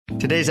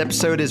Today's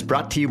episode is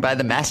brought to you by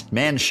The Masked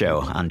Man Show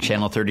on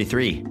Channel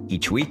 33.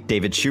 Each week,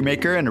 David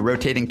Shoemaker and a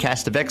rotating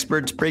cast of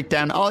experts break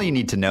down all you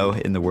need to know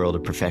in the world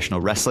of professional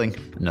wrestling,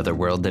 another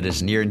world that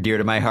is near and dear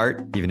to my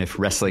heart. Even if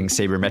wrestling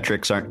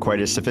sabermetrics aren't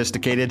quite as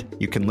sophisticated,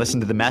 you can listen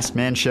to The Masked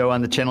Man Show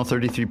on the Channel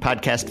 33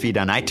 podcast feed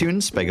on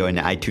iTunes by going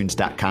to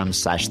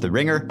itunes.com/The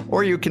Ringer,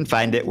 or you can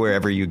find it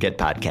wherever you get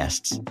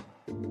podcasts.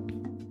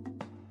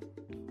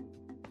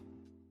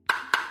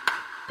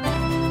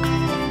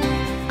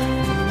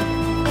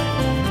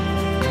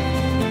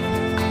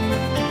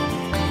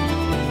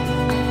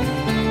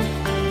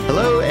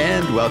 Hello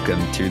and welcome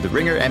to the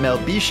Ringer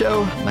MLB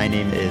Show. My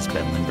name is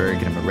Ben Lindbergh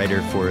and I'm a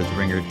writer for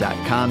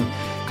TheRinger.com.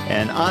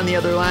 And on the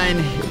other line,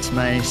 it's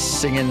my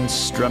singing,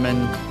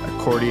 strumming,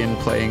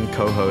 accordion-playing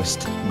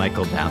co-host,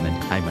 Michael Baumann.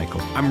 Hi,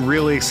 Michael. I'm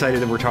really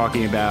excited that we're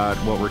talking about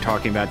what we're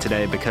talking about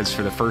today because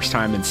for the first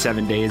time in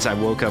 7 days, I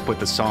woke up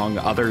with a song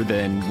other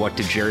than What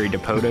Did Jerry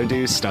Dipoto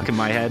Do stuck in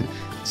my head.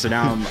 So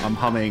now I'm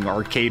humming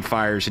Arcade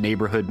Fire's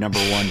Neighborhood Number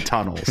 1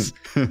 Tunnels.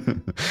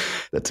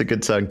 That's a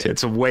good song, too.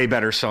 It's a way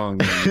better song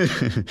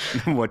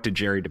than What Did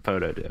Jerry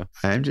Dipoto Do?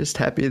 I'm just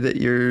happy that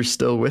you're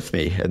still with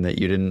me and that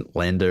you didn't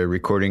land a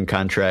recording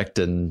contract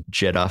and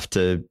jet off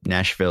to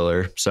Nashville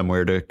or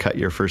somewhere to cut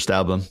your first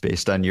album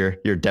based on your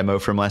demo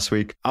from last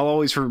week. I'll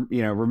always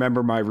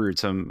remember my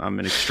roots. I'm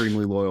an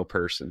extremely loyal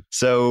person.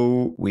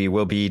 So we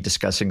will be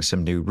discussing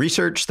some new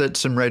research that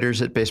some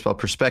writers at Baseball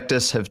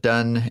Prospectus have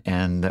done,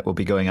 and that will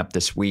be going up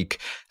this week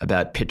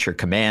about pitcher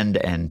command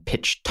and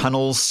pitch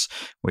tunnels,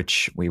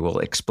 which we will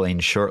explain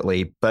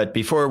shortly. But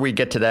before we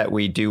get to that,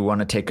 we do want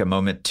to take a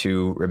moment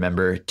to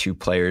remember two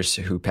players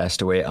who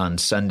passed away on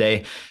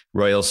Sunday.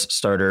 Royals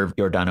starter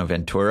Yordano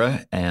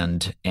Ventura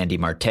and Andy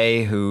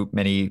Marte, who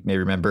many may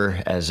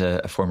remember as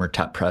a former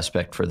top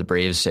prospect for the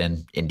Braves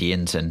and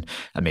Indians and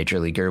a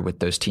major leaguer with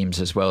those teams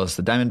as well as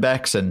the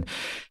Diamondbacks. And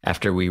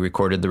after we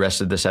recorded the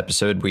rest of this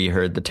episode, we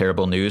heard the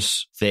terrible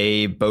news.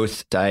 They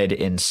both died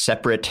in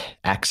separate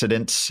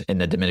accidents in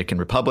the Dominican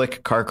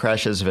Republic, car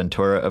crashes.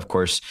 Ventura, of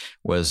course,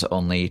 was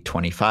only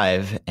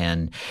 25.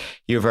 And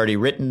you've already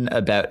written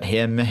about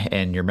him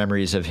and your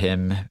memories of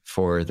him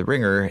for The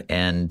Ringer.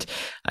 And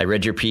I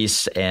read your piece,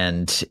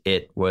 and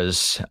it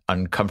was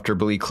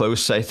uncomfortably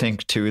close, I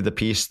think, to the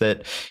piece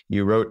that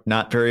you wrote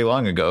not very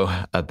long ago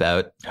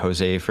about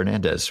Jose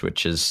Fernandez,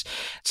 which is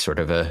sort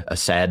of a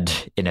sad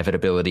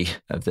inevitability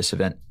of this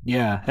event.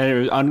 Yeah,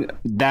 and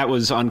that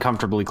was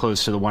uncomfortably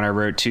close to the one I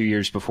wrote 2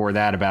 years before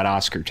that about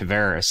Oscar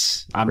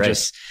Taveras.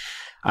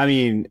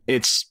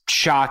 It's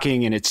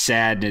shocking and it's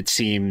sad and it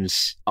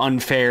seems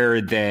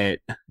unfair that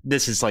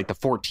this is like the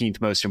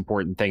 14th most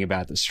important thing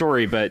about the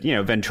story. But,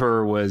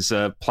 Ventura was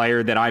a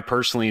player that I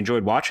personally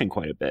enjoyed watching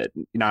quite a bit,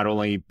 not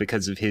only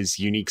because of his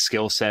unique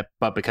skill set,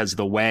 but because of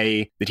the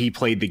way that he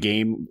played the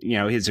game,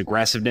 his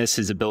aggressiveness,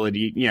 his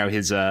ability,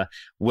 his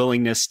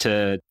willingness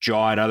to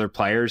jaw at other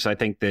players. I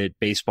think that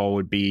baseball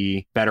would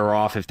be better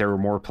off if there were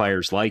more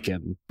players like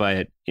him.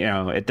 But,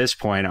 at this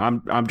point,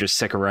 I'm just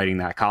sick of writing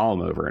that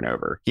column over and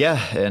over. Yeah.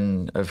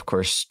 And of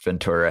course,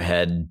 Ventura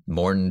had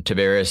mourned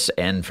Taveras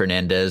and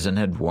Fernandez and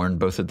had worn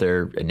both of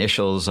their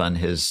initials on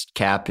his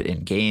cap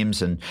in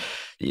games. And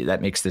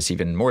that makes this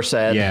even more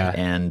sad. Yeah.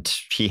 And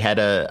he had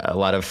a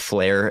lot of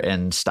flair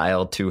and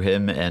style to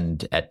him.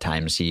 And at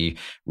times he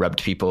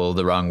rubbed people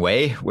the wrong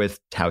way with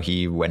how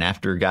he went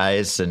after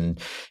guys. And,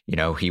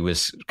 he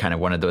was kind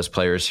of one of those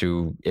players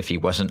who, if he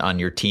wasn't on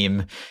your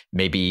team,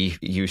 maybe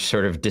you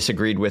sort of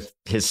disagreed with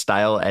his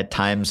style at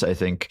times. I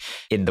think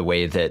in the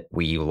way that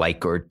we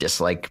like or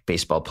dislike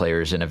baseball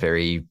players in a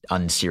very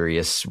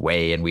unserious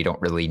way, and we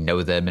don't really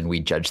know them and we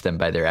judge them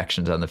by their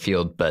actions on the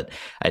field. But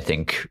I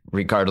think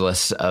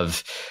regardless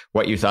of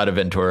what you thought of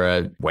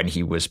Ventura when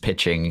he was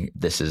pitching,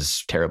 this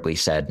is terribly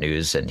sad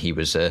news. And he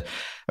was a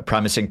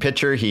promising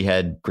pitcher. He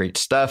had great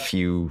stuff.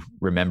 You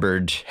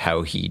remembered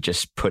how he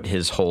just put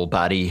his whole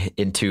body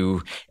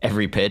into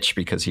every pitch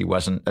because he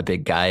wasn't a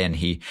big guy and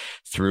he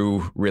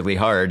threw really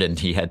hard and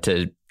he had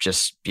to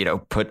just,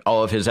 put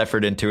all of his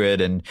effort into it.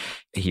 And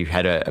he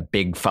had a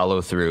big follow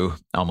through,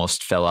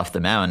 almost fell off the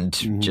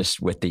mound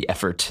just with the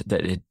effort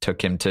that it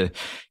took him to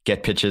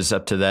get pitches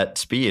up to that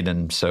speed.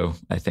 And so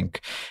I think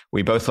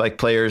we both like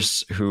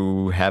players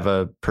who have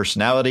a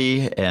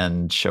personality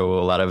and show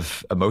a lot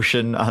of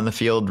emotion on the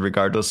field,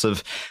 regardless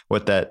of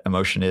what that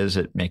emotion is.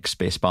 It makes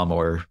baseball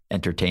more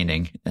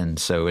entertaining. And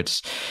so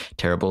it's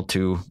terrible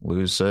to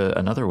lose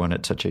another one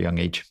at such a young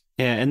age.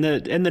 Yeah, and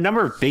the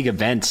number of big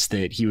events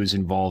that he was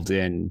involved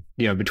in,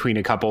 between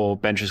a couple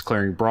benches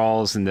clearing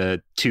brawls and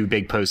the two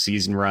big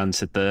postseason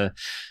runs that the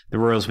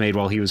Royals made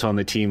while he was on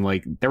the team,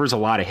 like there was a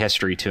lot of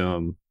history to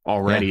him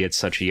already at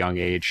such a young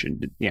age.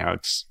 And,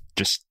 it's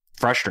just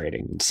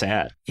frustrating and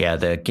sad. Yeah,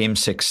 the Game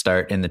 6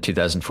 start in the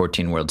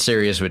 2014 World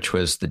Series, which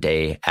was the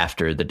day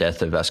after the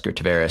death of Oscar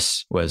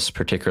Taveras, was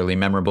particularly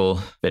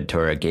memorable.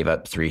 Ventura gave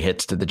up 3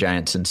 hits to the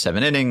Giants in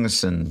 7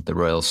 innings, and the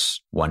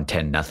Royals won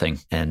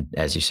 10-0. And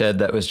as you said,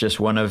 that was just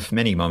one of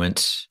many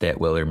moments that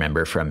we'll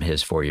remember from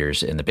his 4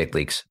 years in the big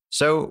leagues.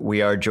 So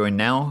we are joined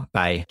now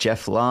by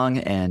Jeff Long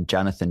and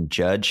Jonathan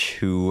Judge,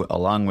 who,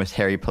 along with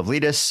Harry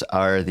Pavlidis,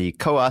 are the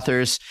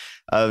co-authors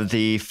of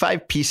the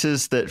 5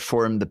 pieces that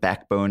form the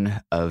backbone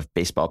of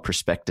Baseball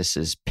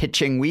Prospectus's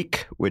Pitching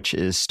Week, which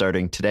is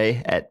starting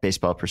today at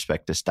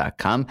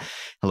baseballprospectus.com.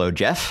 Hello,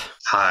 Jeff.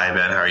 Hi,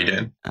 Ben. How are you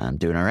doing? I'm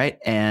doing all right.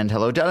 And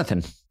hello,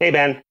 Jonathan. Hey,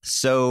 Ben.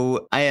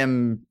 So I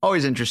am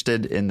always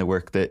interested in the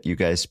work that you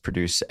guys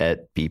produce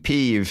at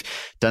BP. You've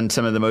done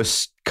some of the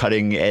most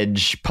cutting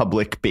edge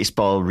public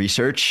baseball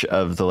research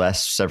of the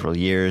last several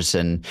years.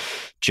 And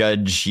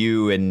Judge,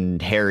 you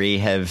and Harry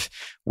have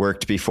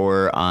worked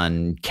before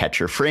on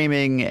catcher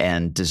framing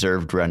and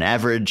deserved run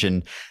average.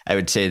 And I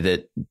would say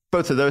that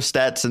both of those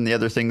stats and the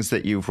other things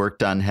that you've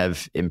worked on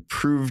have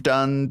improved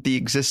on the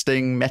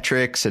existing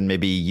metrics and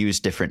maybe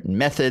used different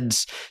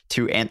methods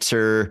to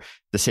answer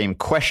the same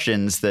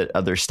questions that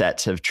other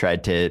stats have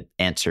tried to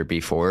answer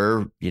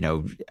before,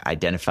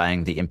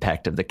 identifying the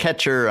impact of the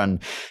catcher on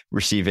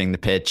receiving the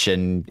pitch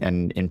and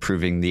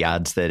improving the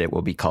odds that it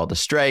will be called a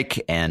strike.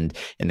 And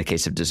in the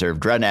case of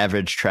deserved run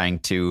average, trying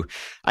to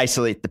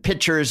isolate the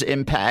pitcher's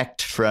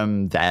impact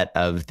from that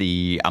of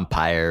the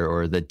umpire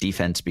or the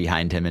defense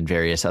behind him and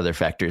various other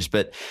factors.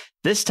 But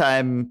this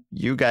time,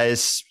 you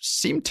guys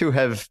seem to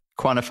have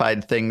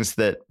quantified things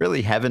that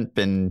really haven't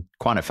been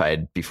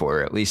quantified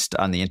before, at least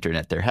on the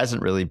internet. There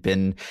hasn't really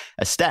been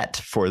a stat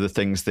for the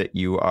things that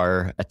you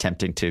are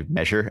attempting to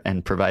measure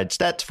and provide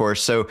stats for.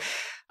 So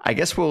I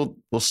guess we'll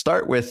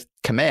start with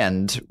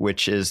command,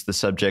 which is the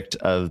subject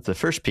of the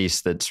first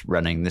piece that's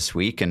running this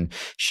week and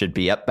should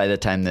be up by the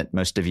time that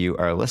most of you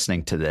are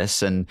listening to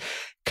this. And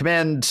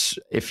command,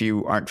 if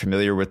you aren't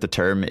familiar with the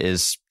term,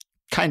 is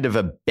kind of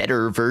a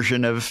better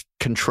version of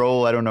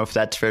control. I don't know if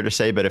that's fair to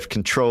say, but if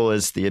control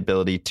is the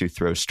ability to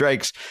throw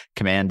strikes,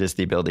 command is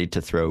the ability to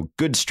throw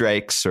good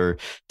strikes or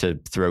to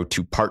throw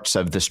to parts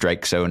of the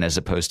strike zone as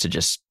opposed to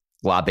just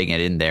lobbing it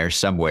in there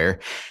somewhere.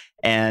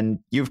 And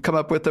you've come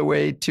up with a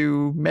way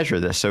to measure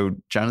this. So,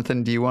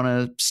 Jonathan, do you want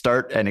to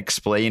start and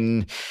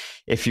explain,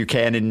 if you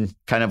can, in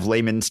kind of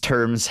layman's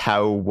terms,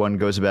 how one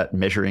goes about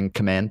measuring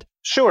command?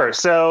 Sure.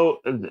 So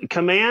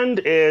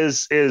command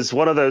is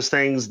one of those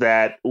things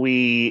that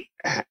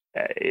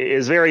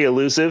is very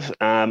elusive.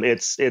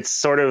 It's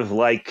sort of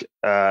like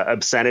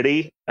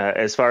obscenity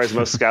as far as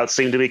most scouts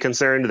seem to be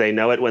concerned. They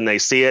know it when they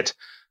see it.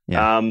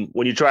 Yeah.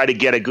 When you try to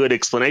get a good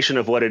explanation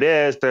of what it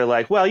is, they're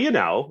like, well,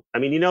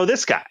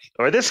 this guy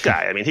or this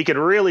guy. I mean, he can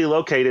really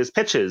locate his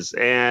pitches.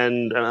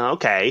 And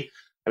okay.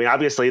 I mean,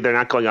 obviously, they're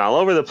not going all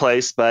over the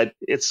place, but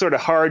it's sort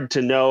of hard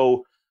to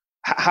know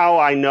how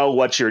I know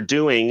what you're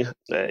doing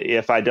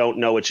if I don't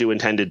know what you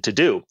intended to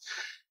do.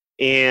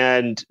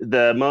 And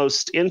the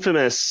most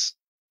infamous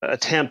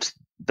attempt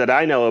that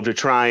I know of to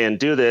try and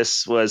do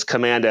this was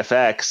Command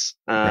FX,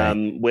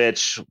 right,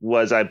 which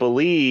was, I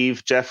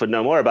believe, Jeff would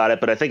know more about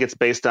it, but I think it's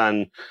based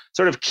on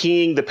sort of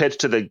keying the pitch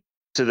to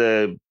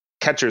the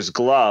catcher's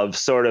glove,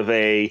 sort of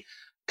an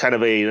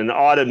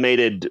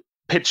automated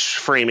pitch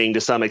framing to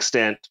some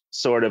extent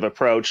sort of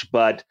approach,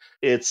 but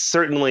it's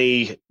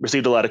certainly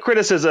received a lot of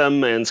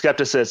criticism and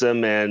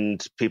skepticism,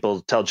 and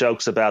people tell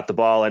jokes about the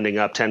ball ending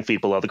up 10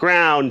 feet below the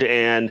ground.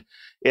 And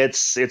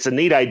it's a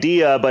neat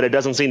idea, but it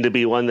doesn't seem to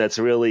be one that's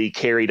really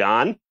carried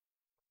on.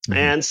 Mm-hmm.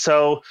 And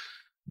so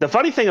the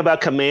funny thing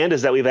about command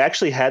is that we've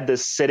actually had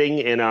this sitting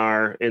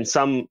in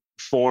some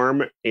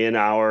form in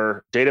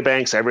our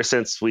databanks ever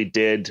since we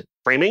did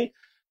framing,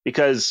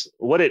 because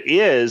what it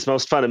is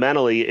most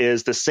fundamentally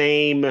is the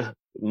same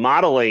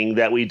modeling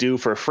that we do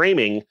for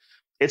framing.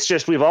 It's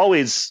just we've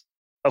always,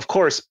 of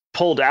course,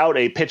 pulled out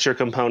a pitcher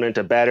component,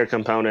 a batter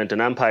component, an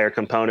umpire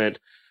component.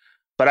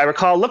 But I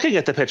recall looking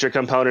at the pitcher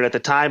component at the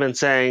time and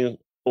saying,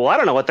 well, I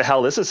don't know what the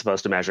hell this is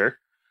supposed to measure.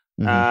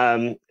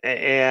 Mm-hmm.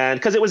 And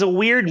because it was a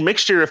weird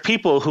mixture of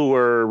people who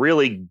were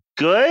really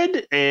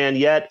good and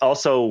yet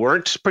also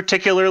weren't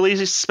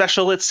particularly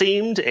special, it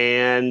seemed.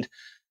 And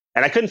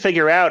I couldn't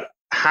figure out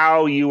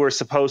how you were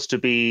supposed to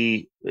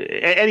be.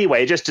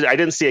 Anyway, I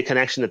didn't see a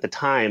connection at the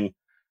time.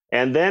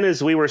 And then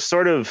as we were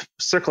sort of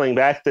circling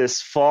back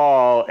this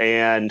fall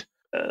and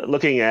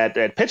looking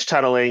at pitch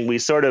tunneling, we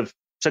sort of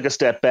took a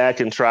step back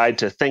and tried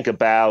to think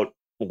about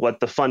what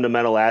the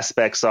fundamental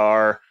aspects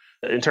are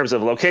in terms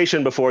of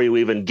location before you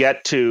even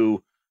get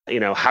to,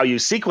 how you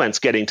sequence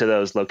getting to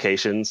those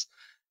locations.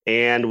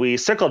 And we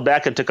circled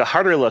back and took a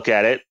harder look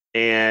at it.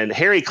 And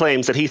Harry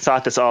claims that he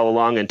thought this all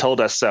along and told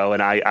us so.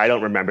 And I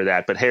don't remember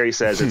that, but Harry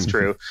says it's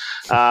true.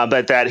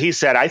 But that he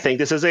said, I think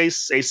this is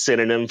a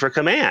synonym for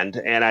command.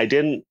 And I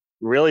didn't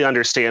really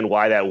understand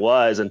why that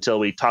was until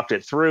we talked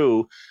it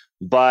through.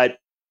 But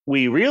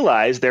we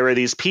realized there were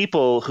these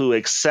people who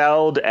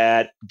excelled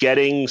at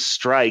getting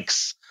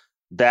strikes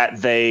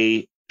that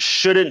they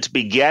shouldn't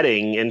be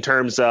getting in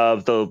terms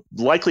of the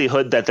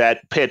likelihood that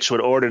that pitch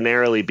would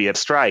ordinarily be a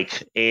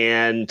strike.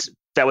 And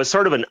that was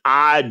sort of an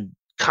odd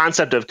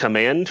concept of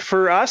command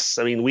for us.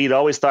 I mean, we'd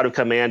always thought of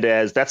command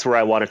as that's where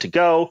I want it to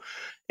go.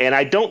 And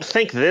I don't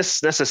think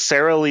this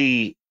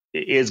necessarily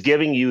is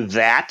giving you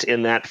that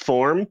in that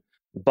form.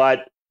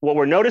 But what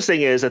we're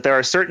noticing is that there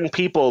are certain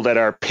people that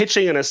are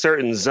pitching in a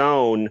certain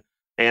zone,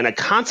 and a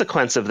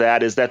consequence of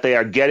that is that they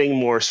are getting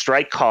more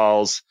strike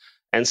calls.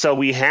 And so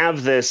we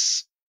have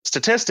this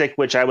statistic,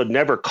 which I would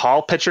never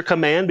call pitcher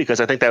command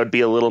because I think that would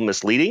be a little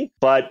misleading,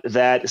 but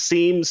that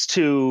seems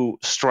to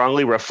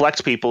strongly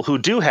reflect people who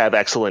do have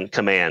excellent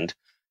command.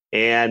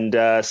 And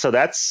so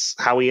that's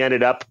how we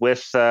ended up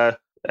with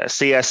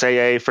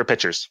CSAA for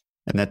pitchers.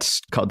 And that's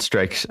called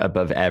strikes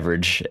above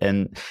average.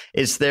 And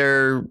is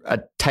there a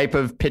type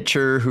of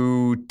pitcher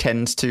who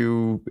tends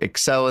to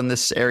excel in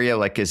this area?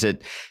 Like, is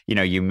it,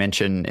 you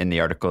mentioned in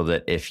the article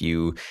that if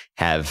you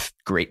have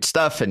great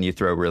stuff and you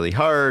throw really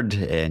hard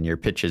and your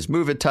pitches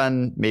move a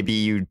ton, maybe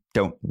you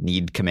don't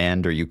need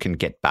command, or you can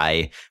get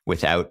by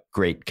without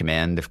great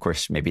command. Of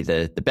course, maybe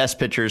the best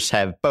pitchers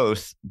have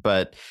both.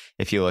 But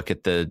if you look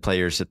at the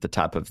players at the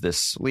top of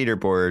this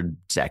leaderboard,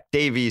 Zach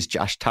Davies,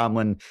 Josh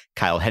Tomlin,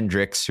 Kyle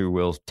Hendricks, who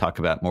we'll talk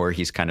about more,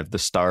 he's kind of the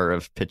star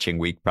of pitching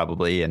week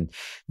probably, and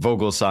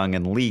Vogelsong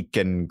and Leake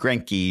and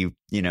Greinke,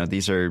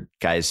 these are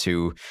guys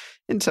who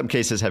in some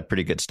cases have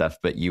pretty good stuff,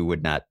 but you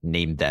would not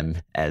name them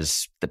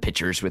as the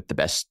pitchers with the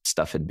best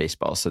stuff in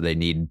baseball. So they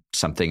need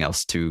something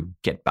else to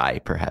get by,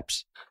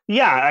 perhaps.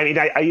 Yeah, I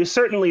mean, you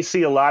certainly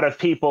see a lot of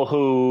people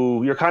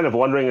who you're kind of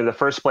wondering in the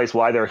first place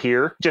why they're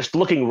here. Just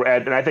looking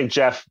at, and I think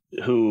Jeff,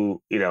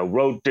 who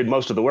did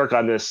most of the work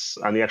on this,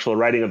 on the actual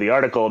writing of the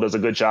article, does a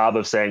good job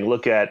of saying,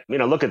 look at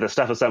the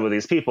stuff of some of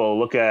these people.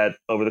 Look at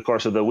over the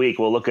course of the week,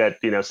 we'll look at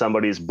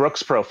somebody's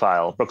Brooks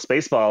profile, Brooks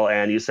baseball,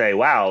 and you say,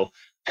 wow,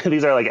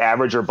 these are like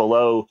average or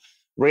below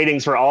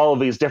ratings for all of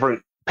these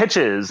different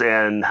pitches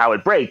and how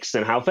it breaks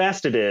and how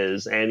fast it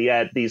is. And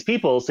yet these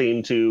people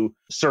seem to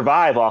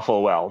survive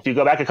awful well. If you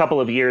go back a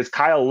couple of years,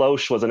 Kyle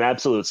Loesch was an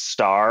absolute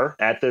star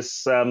at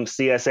this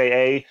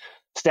CSAA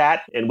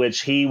stat, in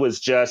which he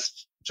was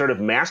just sort of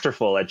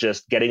masterful at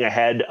just getting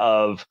ahead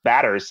of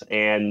batters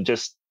and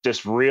just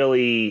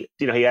really,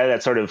 he had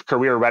that sort of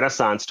career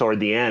renaissance toward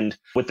the end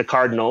with the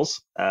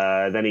Cardinals.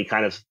 Then he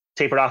kind of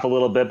tapered off a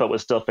little bit, but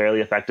was still fairly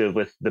effective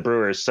with the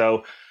Brewers.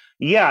 So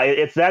yeah,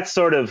 it's that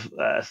sort of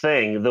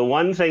thing. The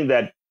one thing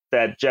that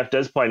Jeff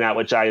does point out,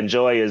 which I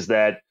enjoy, is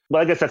that,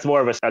 well, I guess that's more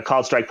of a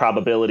called strike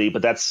probability,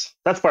 but that's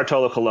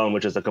Bartolo Colon,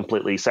 which is a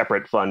completely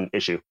separate, fun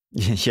issue.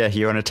 Yeah,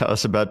 you want to tell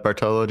us about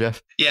Bartolo,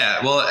 Jeff?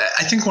 Yeah, well,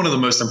 I think one of the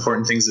most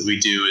important things that we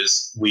do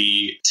is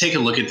we take a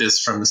look at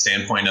this from the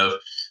standpoint of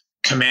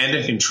command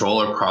and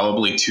control are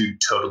probably two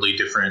totally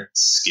different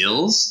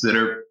skills that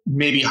are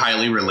maybe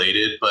highly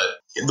related, but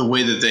the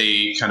way that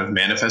they kind of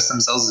manifest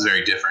themselves is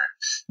very different.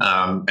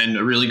 And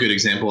a really good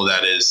example of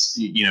that is,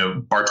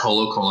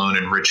 Bartolo Colon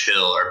and Rich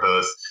Hill are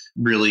both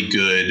really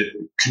good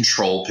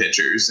control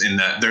pitchers in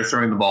that they're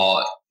throwing the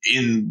ball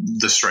in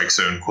the strike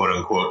zone, quote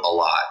unquote, a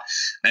lot.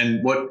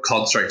 And what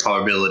called strike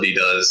probability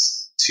does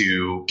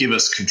to give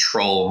us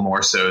control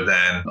more so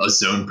than a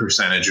zone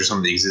percentage or some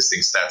of the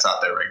existing stats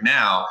out there right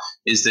now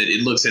is that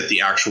it looks at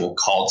the actual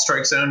called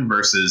strike zone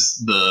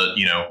versus the,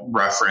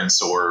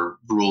 reference or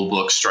rule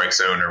book strike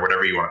zone or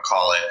whatever you want to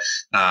call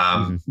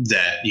it,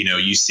 that,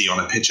 you see on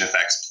a pitch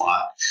FX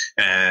plot.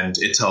 And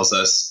it tells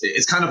us,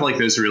 it's kind of like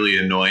those really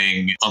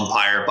annoying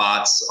umpire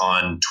bots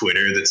on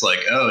Twitter that's like,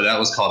 oh, that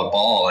was called a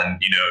ball. And,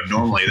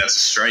 normally that's a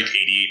strike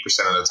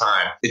 88% of the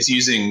time. It's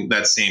using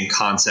that same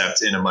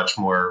concept in a much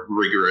more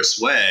rigorous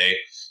way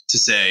to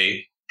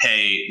say,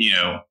 hey,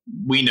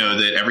 we know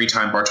that every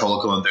time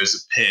Bartolo Colon throws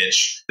a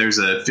pitch, there's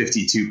a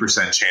 52%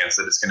 chance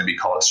that it's going to be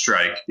called a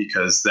strike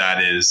because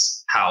that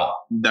is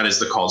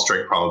the called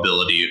strike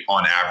probability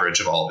on average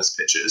of all of his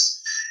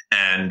pitches.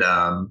 And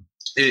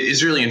it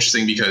is really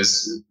interesting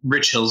because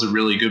Rich Hill's a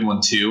really good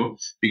one too,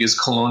 because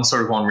Colon's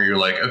sort of one where you're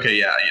like, okay,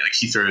 yeah, like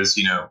he throws,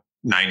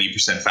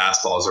 90%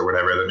 fastballs or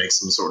whatever, that makes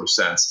some sort of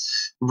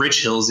sense.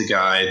 Rich Hill's a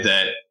guy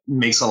that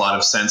makes a lot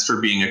of sense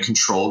for being a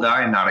control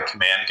guy and not a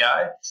command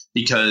guy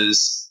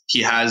because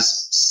he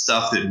has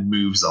stuff that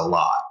moves a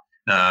lot.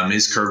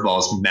 His curveball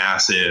is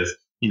massive.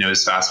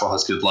 His fastball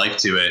has good life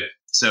to it.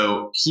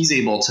 So he's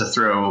able to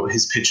throw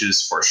his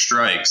pitches for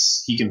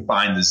strikes. He can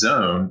find the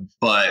zone,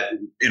 but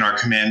in our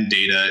command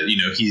data,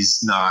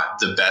 he's not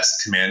the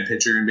best command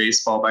pitcher in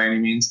baseball by any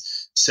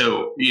means.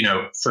 So,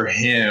 for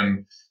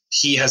him,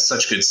 he has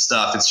such good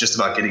stuff. It's just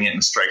about getting it in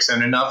the strike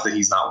zone enough that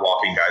he's not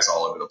walking guys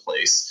all over the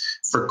place.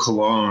 For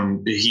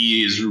Colon,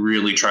 he is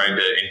really trying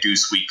to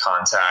induce weak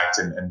contact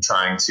and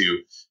trying to,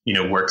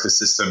 work the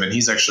system. And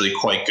he's actually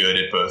quite good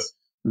at both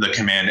the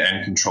command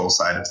and control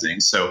side of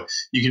things. So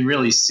you can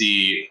really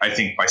see, I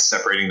think, by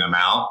separating them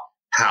out,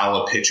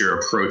 how a pitcher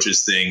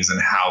approaches things and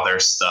how their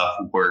stuff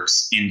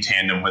works in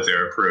tandem with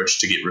their approach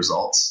to get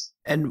results.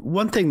 And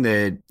one thing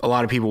that a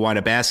lot of people wind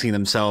up asking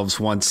themselves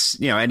once,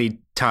 any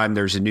time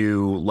there's a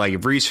new leg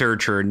of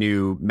research or a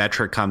new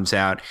metric comes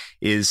out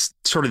is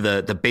sort of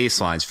the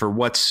baselines for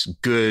what's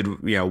good,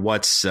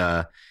 what's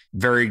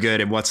very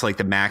good and what's like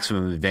the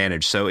maximum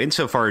advantage. So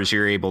insofar as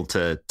you're able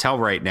to tell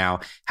right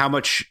now, how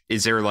much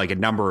is there like a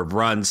number of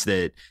runs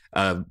that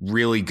a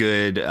really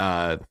good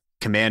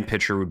command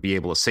pitcher would be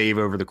able to save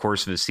over the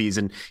course of a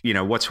season?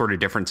 What sort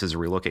of differences are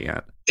we looking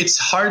at? It's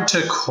hard to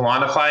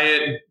quantify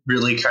it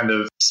really kind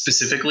of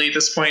specifically at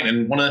this point.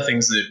 And one of the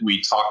things that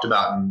we talked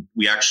about, and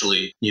we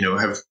actually,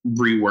 have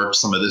reworked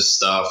some of this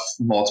stuff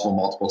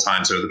multiple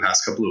times over the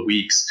past couple of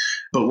weeks.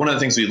 But one of the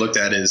things we looked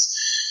at is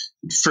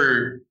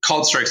for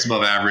called strikes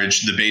above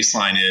average, the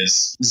baseline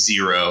is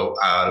 0.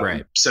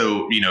 Right.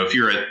 So, if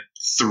you're at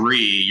 3,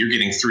 you're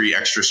getting 3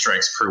 extra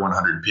strikes per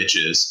 100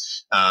 pitches.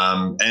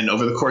 And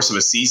over the course of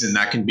a season,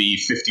 that can be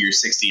 50 or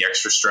 60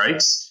 extra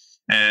strikes.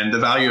 And the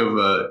value of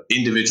an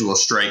individual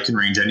strike can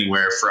range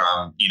anywhere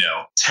from,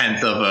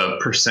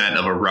 0.1%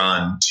 of a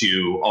run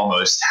to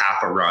almost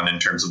half a run in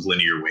terms of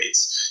linear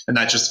weights. And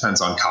that just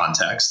depends on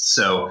context.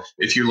 So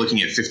if you're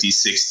looking at 50,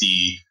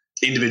 60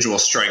 individual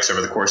strikes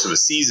over the course of a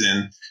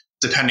season,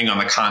 depending on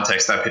the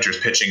context that pitcher's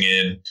pitching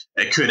in,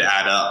 it could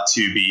add up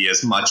to be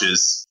as much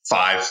as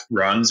 5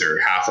 runs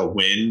or half a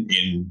win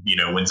in,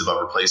 wins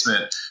above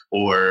replacement,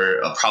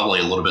 or probably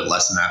a little bit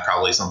less than that,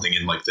 probably something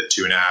in like the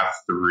 2.5,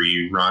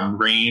 3 run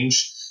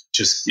range,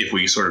 just if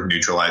we sort of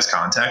neutralize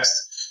context.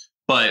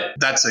 But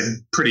that's a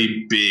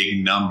pretty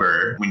big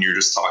number when you're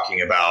just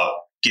talking about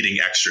getting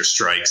extra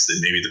strikes that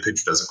maybe the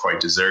pitcher doesn't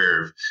quite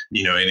deserve,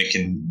 and it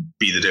can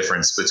be the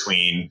difference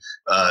between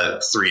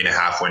a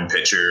 3.5 win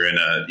pitcher and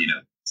a,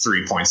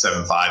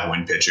 3.75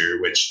 win pitcher,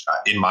 which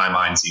in my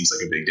mind seems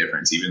like a big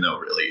difference, even though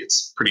really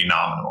it's pretty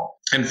nominal.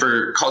 And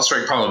for called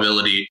strike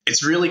probability,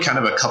 it's really kind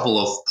of a couple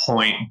of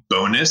point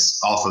bonus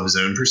off of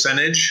zone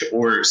percentage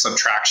or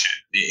subtraction.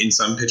 In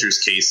some pitchers'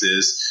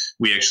 cases,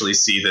 we actually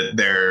see that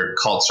their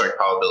called strike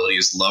probability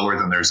is lower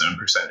than their zone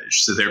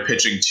percentage. So they're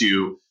pitching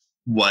to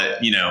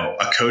what,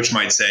 a coach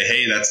might say,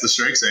 hey, that's the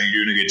strike zone,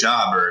 you're doing a good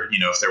job. Or,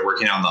 if they're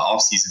working out in the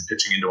offseason,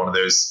 pitching into one of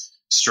those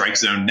strike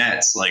zone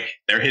nets, like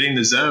they're hitting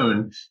the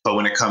zone, but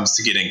when it comes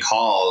to getting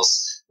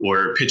calls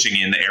or pitching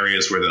in the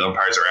areas where the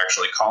umpires are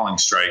actually calling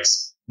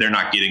strikes, they're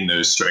not getting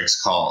those strikes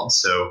called.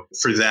 So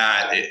for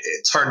that,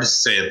 it's hard to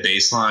say a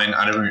baseline.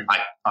 I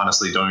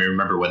honestly don't even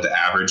remember what the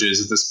average is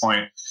at this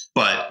point,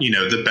 but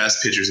the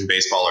best pitchers in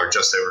baseball are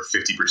just over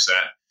 50%.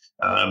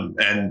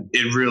 And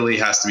it really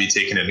has to be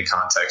taken into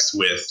context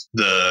with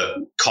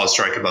the called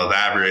strike above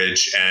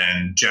average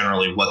and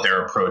generally what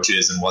their approach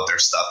is and what their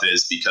stuff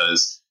is,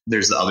 because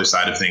there's the other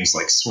side of things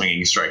like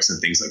swinging strikes and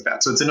things like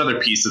that. So it's another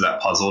piece of that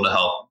puzzle to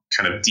help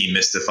kind of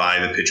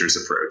demystify the pitcher's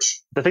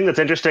approach. The thing that's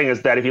interesting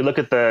is that if you look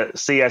at the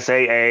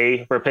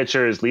CSAA for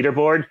pitchers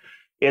leaderboard,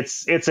 it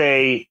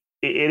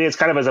is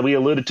kind of, as we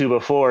alluded to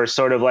before,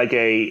 sort of like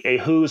a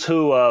who's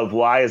who of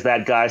why is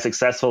that guy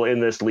successful in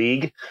this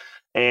league.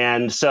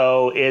 And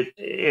so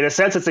in a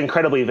sense, it's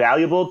incredibly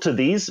valuable to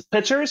these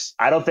pitchers.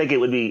 I don't think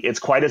it's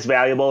quite as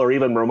valuable or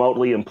even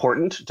remotely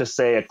important to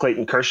say a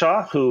Clayton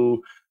Kershaw,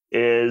 who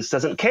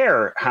doesn't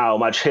care how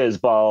much his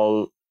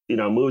ball,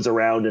 moves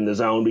around in the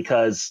zone,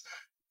 because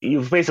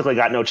you've basically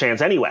got no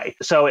chance anyway.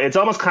 So it's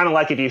almost kind of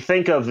like if you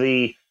think of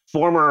the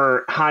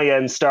former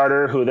high-end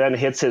starter who then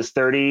hits his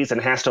 30s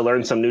and has to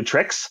learn some new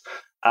tricks.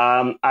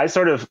 I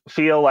sort of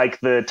feel like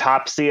the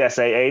top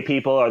CSAA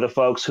people are the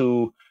folks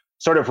who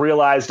sort of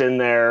realized in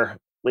their,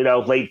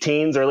 late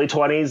teens, early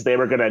 20s, they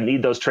were going to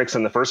need those tricks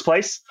in the first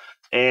place.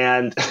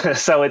 And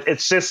so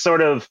it's just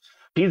sort of,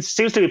 it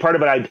seems to be part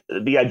of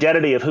the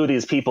identity of who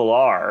these people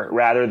are,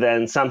 rather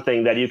than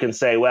something that you can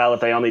say, well,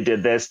 if they only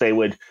did this, they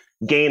would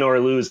gain or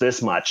lose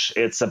this much.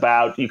 It's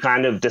about you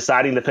kind of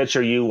deciding the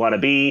pitcher you want to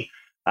be,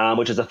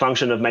 which is a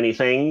function of many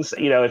things.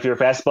 If your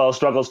fastball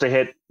struggles to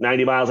hit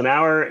 90 miles an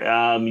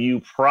hour,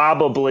 you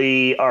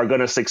probably are going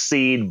to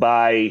succeed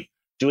by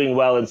doing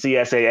well in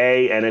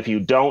CSAA. And if you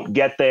don't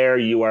get there,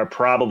 you are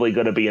probably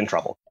going to be in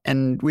trouble.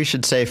 And we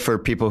should say, for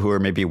people who are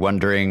maybe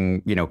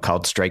wondering,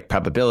 called strike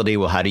probability,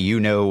 well, how do you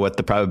know what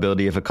the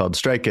probability of a called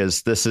strike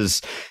is? This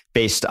is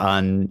based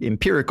on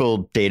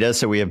empirical data.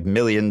 So we have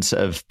millions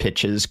of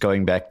pitches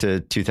going back to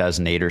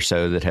 2008 or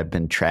so that have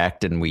been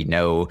tracked. And we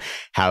know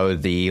how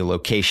the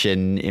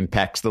location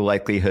impacts the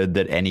likelihood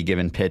that any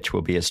given pitch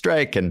will be a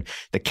strike, and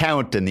the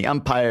count and the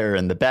umpire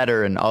and the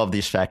batter and all of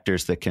these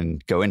factors that can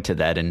go into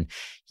that. And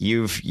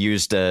you've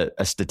used a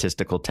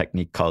statistical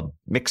technique called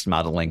mixed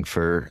modeling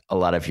for a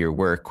lot of your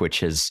work, which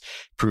has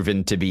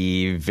proven to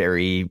be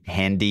very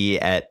handy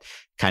at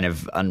kind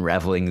of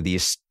unraveling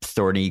these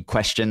thorny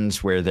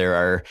questions where there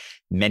are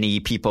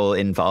many people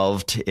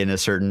involved in a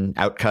certain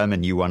outcome,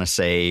 and you want to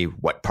say,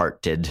 what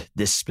part did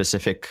this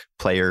specific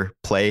player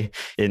play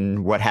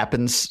in what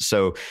happens?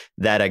 So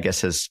that, I guess,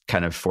 has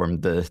kind of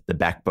formed the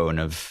backbone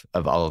of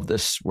all of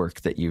this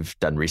work that you've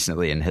done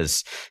recently, and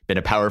has been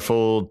a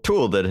powerful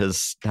tool that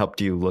has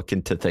helped you look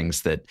into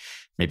things that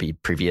maybe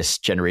previous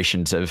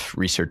generations of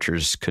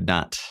researchers could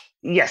not.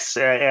 Yes,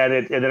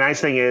 and the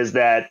nice thing is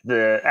that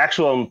there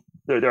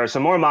are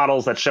some more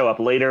models that show up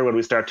later when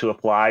we start to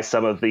apply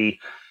some of the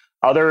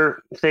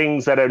other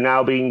things that are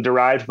now being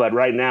derived. But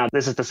right now,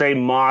 this is the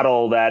same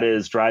model that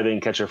is driving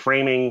catcher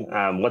framing.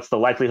 What's the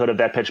likelihood of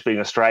that pitch being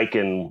a strike,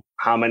 and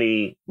how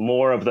many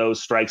more of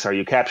those strikes are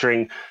you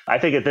capturing? I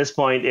think at this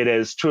point, it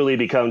has truly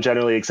become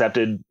generally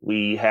accepted.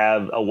 We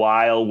have a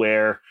while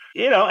where,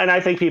 and I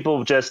think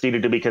people just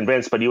needed to be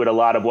convinced, but you had a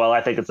lot of,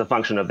 I think it's a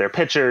function of their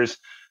pitchers.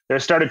 There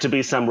started to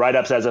be some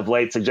write-ups as of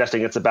late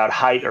suggesting it's about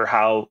height or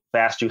how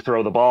fast you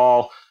throw the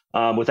ball.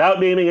 Without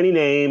naming any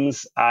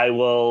names, I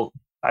will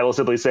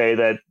simply say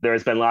that there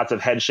has been lots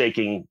of head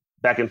shaking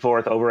back and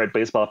forth over at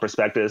Baseball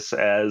Prospectus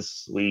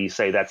as we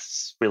say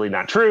that's really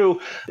not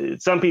true.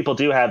 Some people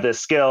do have this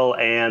skill,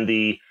 and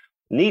the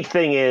neat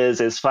thing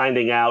is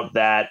finding out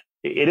that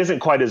it isn't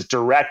quite as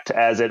direct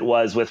as it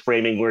was with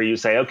framing, where you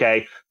say,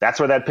 okay, that's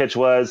where that pitch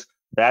was.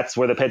 That's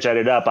where the pitch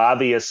ended up.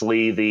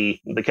 Obviously, the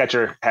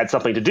catcher had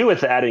something to do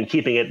with that and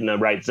keeping it in the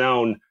right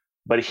zone.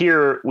 But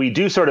here we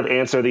do sort of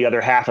answer the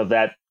other half of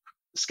that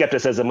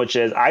skepticism, which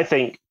is I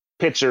think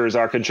pitchers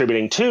are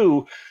contributing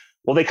too.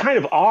 Well, they kind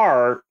of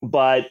are,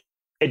 but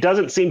it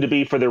doesn't seem to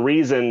be for the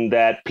reason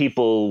that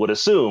people would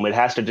assume. It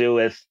has to do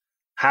with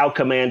how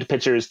command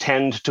pitchers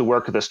tend to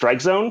work the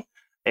strike zone.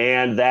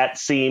 And that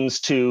seems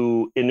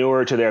to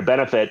inure to their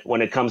benefit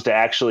when it comes to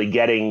actually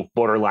getting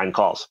borderline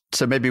calls.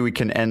 So maybe we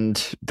can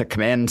end the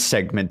command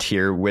segment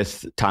here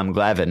with Tom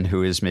Glavine,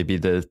 who is maybe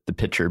the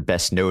pitcher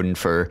best known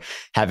for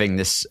having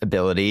this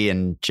ability.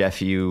 And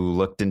Jeff, you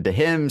looked into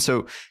him.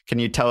 So can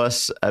you tell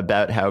us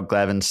about how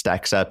Glavine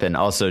stacks up, and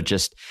also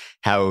just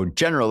how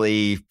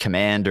generally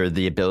command, or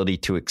the ability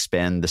to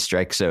expand the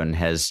strike zone,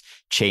 has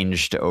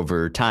changed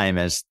over time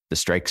as the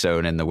strike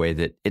zone and the way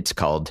that it's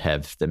called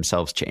have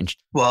themselves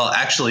changed? Well,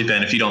 actually,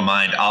 Ben, if you don't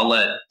mind, I'll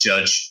let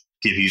Judge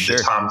give you the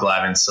Tom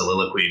Glavine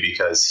soliloquy,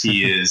 because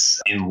he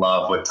is in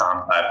love with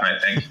Tom Glavine, I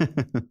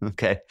think.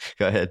 Okay,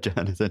 go ahead,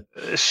 Jonathan.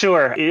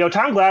 Sure.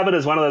 Tom Glavine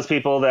is one of those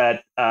people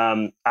that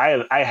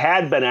I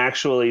had been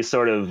actually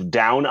sort of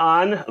down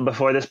on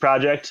before this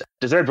project.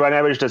 Deserved run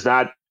average does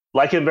not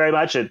like him very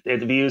much. It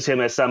views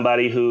him as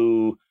somebody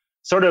who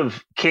sort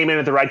of came in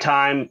at the right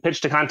time,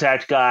 pitched to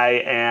contact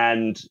guy,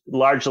 and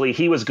largely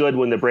he was good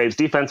when the Braves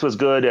defense was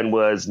good and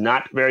was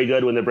not very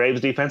good when the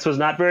Braves defense was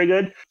not very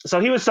good.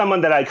 So he was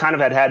someone that I kind of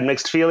had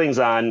mixed feelings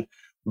on,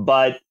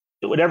 but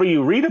whatever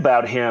you read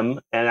about him,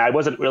 and I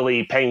wasn't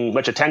really paying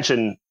much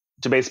attention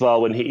to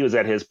baseball when he was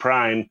at his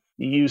prime,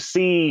 you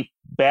see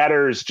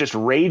batters just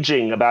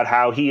raging about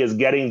how he is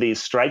getting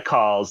these strike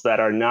calls that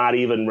are not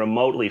even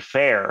remotely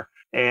fair.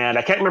 And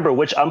I can't remember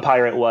which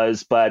umpire it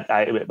was, but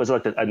it was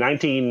like a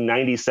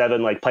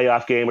 1997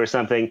 playoff game or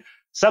something.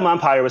 Some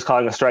umpire was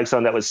calling a strike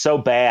zone that was so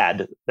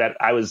bad that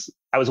I was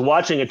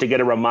watching it to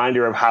get a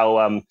reminder of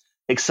how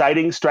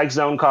exciting strike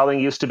zone calling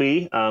used to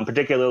be,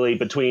 particularly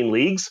between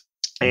leagues.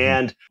 Mm-hmm.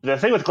 And the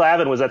thing with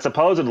Glavine was that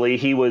supposedly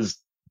he was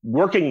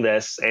working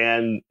this,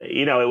 and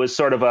it was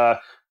sort of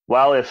a,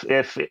 well, if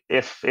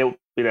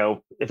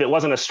it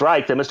wasn't a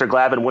strike, then Mr.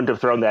 Glavine wouldn't have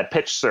thrown that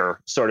pitch, sir,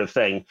 sort of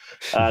thing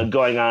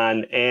going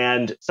on.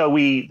 And so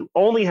we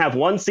only have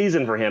one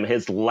season for him,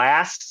 his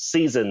last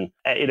season,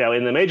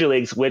 in the major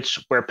leagues,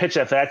 where Pitch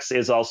FX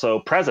is also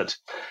present.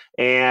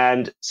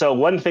 And so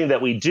one thing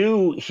that we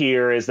do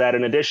here is that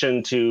in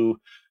addition to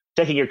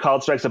taking your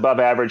called strikes above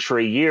average for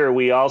a year,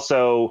 we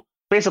also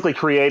basically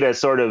create a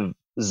sort of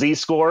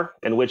Z-score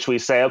in which we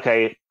say,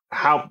 okay,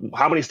 how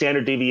many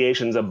standard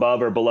deviations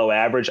above or below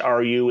average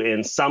are you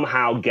in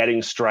somehow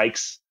getting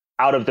strikes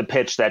out of the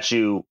pitch that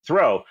you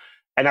throw?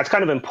 And that's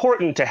kind of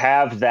important to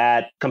have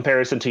that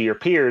comparison to your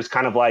peers,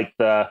 kind of like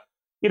the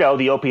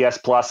OPS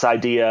plus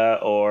idea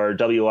or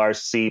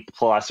WRC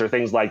plus or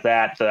things like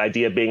that. The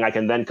idea being I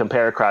can then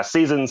compare across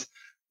seasons.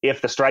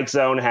 If the strike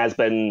zone has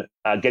been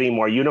getting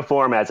more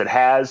uniform as it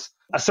has,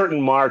 a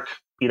certain mark,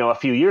 a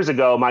few years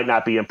ago might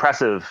not be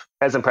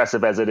as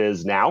impressive as it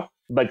is now.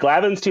 But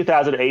Glavine's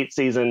 2008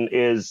 season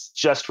is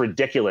just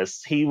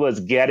ridiculous. He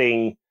was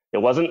getting, it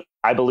wasn't,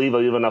 I believe,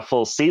 even a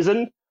full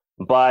season,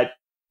 but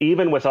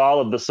even with all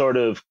of the sort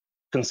of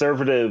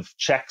conservative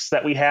checks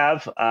that we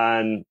have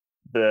on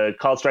the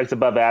called strikes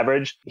above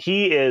average,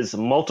 he is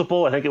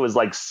multiple, I think it was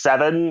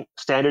 7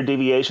 standard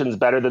deviations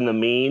better than the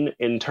mean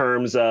in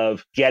terms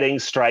of getting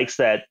strikes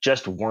that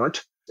just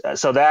weren't.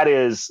 So that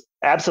is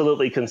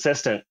absolutely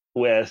consistent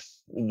with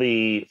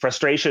the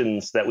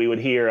frustrations that we would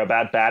hear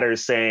about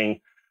batters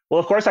saying, well,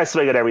 of course I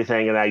swing at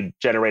everything and I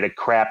generate a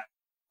crap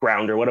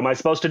grounder. What am I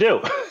supposed to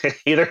do?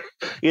 Either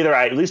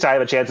at least I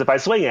have a chance if I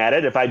swing at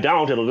it. If I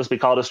don't, it'll just be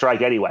called a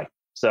strike anyway.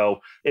 So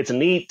it's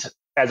neat,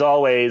 as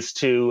always,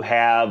 to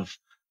have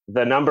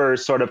the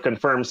numbers sort of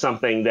confirm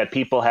something that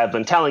people have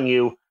been telling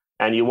you,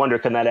 and you wonder,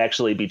 can that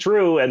actually be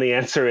true? And the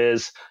answer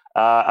is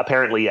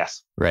apparently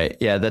yes. Right.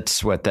 Yeah, that's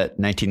that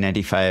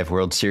 1995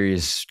 World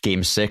Series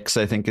Game 6,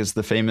 I think, is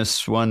the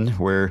famous one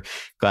where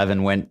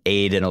Glavine went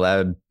 8 and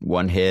allowed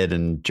 1 hit,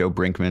 and Joe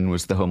Brinkman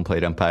was the home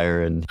plate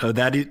umpire. And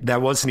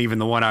that wasn't even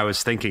the one I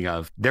was thinking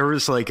of. There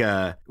was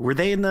were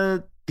they in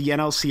the the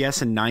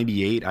NLCS in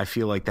 '98, I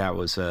feel like that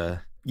was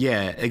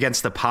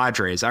against the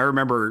Padres. I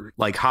remember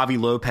like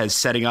Javi Lopez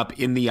setting up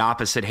in the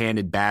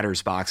opposite-handed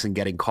batter's box and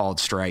getting called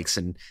strikes.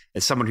 And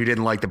as someone who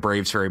didn't like the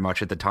Braves very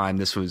much at the time,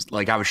 this was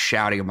like I was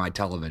shouting at my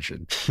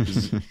television. It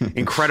was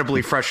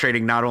incredibly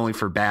frustrating, not only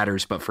for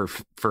batters, but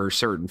for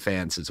certain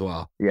fans as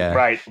well. Yeah.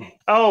 Right.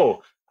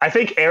 Oh, I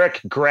think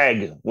Eric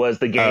Gregg was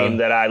the game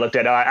that I looked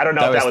at. I don't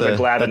know if that was the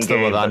Glavine that's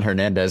game. That's the Livan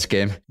Hernandez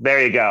game.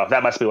 There you go.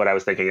 That must be what I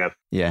was thinking of.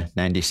 Yeah,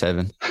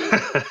 97.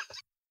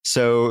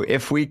 So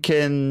if we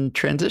can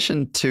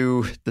transition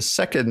to the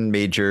second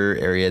major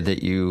area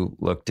that you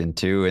looked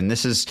into, and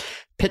this is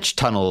pitch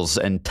tunnels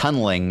and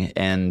tunneling.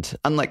 And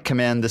unlike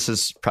command, this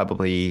is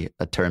probably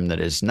a term that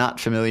is not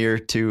familiar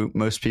to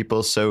most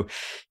people. So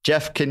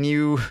Jeff, can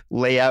you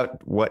lay out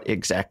what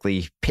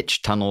exactly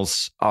pitch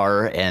tunnels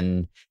are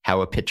and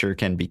how a pitcher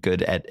can be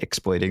good at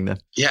exploiting them?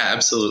 Yeah,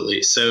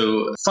 absolutely.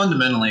 So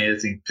fundamentally, I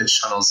think pitch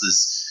tunnels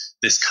is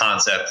this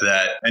concept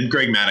that, and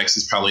Greg Maddux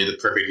is probably the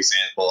perfect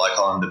example. I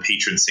call him the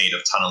patron saint of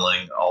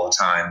tunneling all the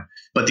time.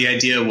 But the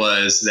idea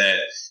was that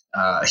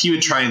he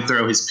would try and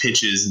throw his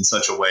pitches in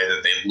such a way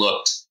that they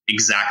looked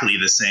exactly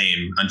the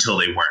same until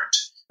they weren't.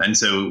 And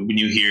so when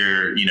you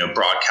hear,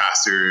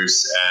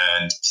 broadcasters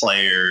and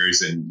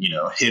players and,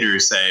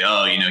 hitters say,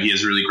 oh, he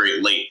has really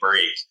great late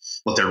break,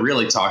 what they're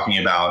really talking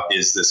about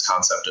is this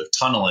concept of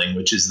tunneling,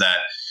 which is that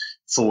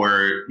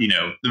for,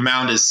 the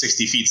mound is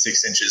 60 feet,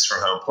 6 inches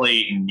from home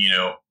plate. And,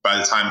 by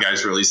the time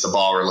guys release the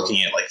ball, we're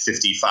looking at like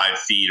 55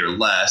 feet or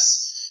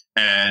less.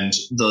 And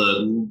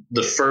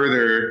the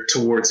further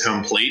towards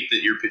home plate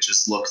that your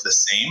pitches look the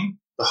same,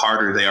 the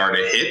harder they are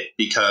to hit,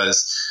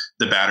 because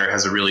the batter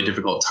has a really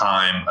difficult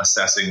time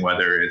assessing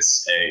whether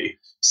it's a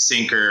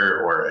sinker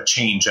or a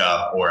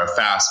changeup or a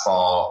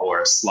fastball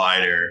or a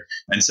slider.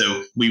 And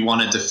so we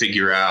wanted to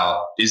figure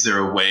out, is there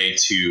a way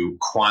to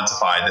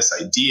quantify this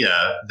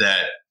idea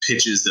that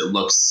pitches that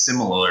look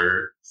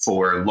similar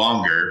for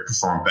longer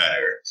perform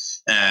better?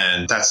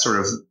 And that's sort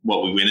of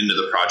what we went into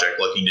the project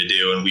looking to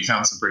do. And we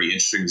found some pretty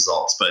interesting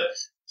results. But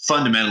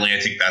fundamentally, I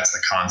think that's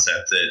the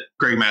concept that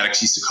Greg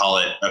Maddux used to call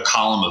it a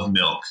column of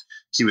milk.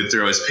 He would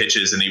throw his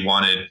pitches and he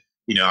wanted,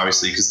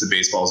 obviously because the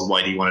baseball is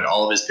white, he wanted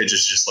all of his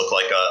pitches to just look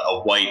like a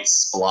white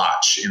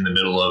splotch in the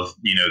middle of,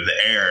 the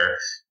air.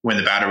 When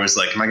the batter was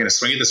like, am I going to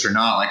swing at this or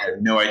not? Like, I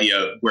have no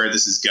idea where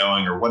this is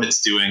going or what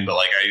it's doing, but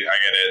like,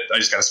 I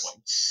just got to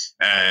swing.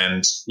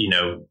 And,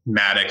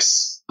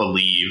 Maddux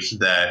believed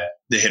that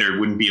the hitter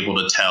wouldn't be able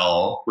to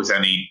tell with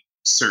any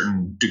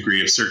certain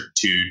degree of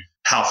certitude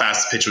how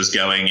fast the pitch was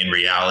going in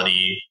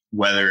reality,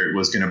 whether it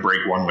was going to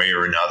break one way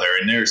or another.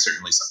 And there are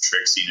certainly some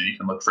tricks, you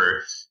can look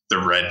for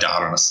the red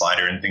dot on a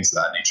slider and things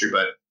of that nature.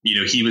 But,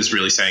 he was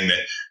really saying that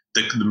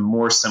the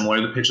more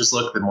similar the pitches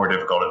look, the more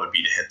difficult it would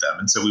be to hit them.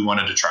 And so we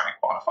wanted to try and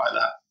quantify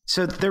that.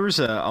 So there was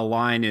a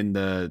line in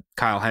the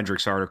Kyle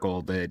Hendricks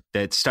article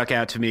that stuck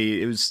out to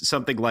me. It was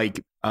something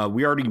like,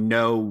 we already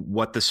know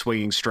what the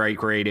swinging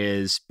strike rate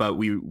is, but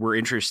we were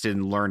interested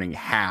in learning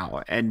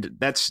how. And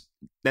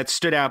that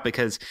stood out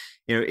because,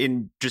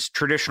 in just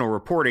traditional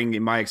reporting,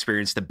 in my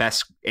experience, the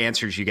best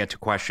answers you get to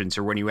questions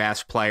are when you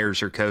ask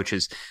players or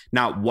coaches,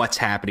 not what's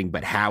happening,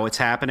 but how it's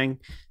happening.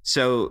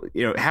 So,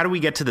 how do we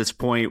get to this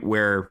point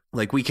where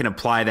like we can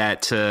apply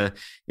that to,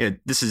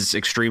 this is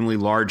extremely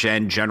large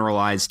and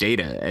generalized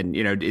data. And,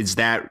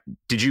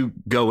 did you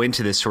go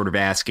into this sort of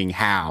asking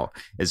how,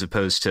 as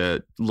opposed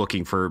to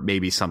looking for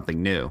maybe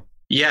something new?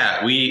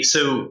 Yeah,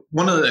 so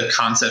one of the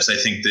concepts I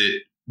think that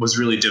was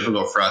really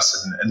difficult for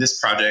us, and this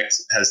project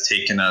has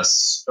taken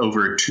us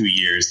over 2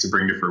 years to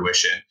bring to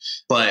fruition.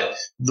 But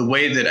the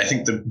way that I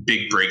think the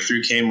big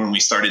breakthrough came when we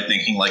started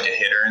thinking like a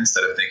hitter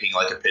instead of thinking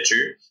like a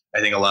pitcher. I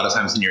think a lot of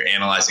times when you're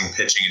analyzing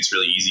pitching, it's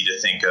really easy to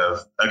think of,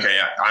 okay,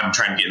 I'm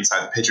trying to get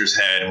inside the pitcher's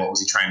head, and what was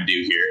he trying to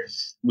do here?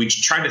 We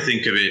tried to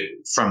think of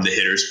it from the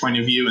hitter's point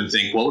of view and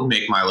think, what would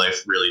make my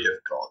life really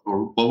difficult?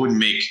 Or what would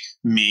make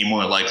me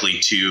more likely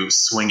to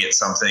swing at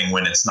something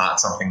when it's not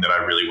something that I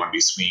really want to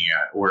be swinging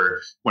at, or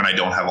when I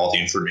don't have all the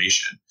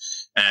information?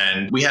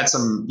 And we had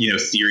some,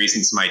 theories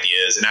and some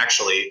ideas. And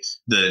actually,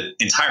 the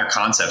entire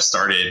concept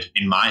started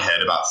in my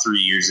head about 3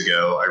 years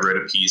ago. I wrote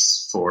a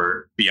piece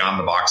for Beyond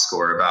the Box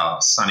Score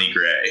about Sonny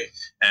Gray.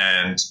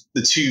 And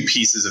the two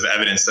pieces of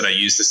evidence that I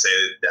used to say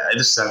that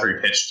this is after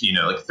he pitched,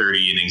 like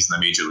 30 innings in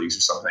the major leagues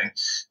or something.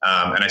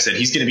 And I said,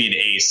 he's going to be an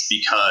ace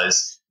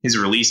because his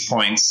release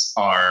points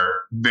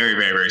are very,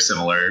 very, very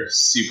similar,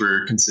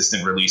 super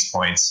consistent release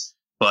points.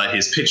 But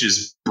his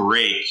pitches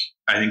break,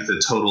 I think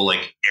the total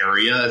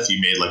area, if you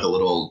made a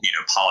little,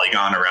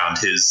 polygon around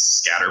his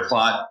scatter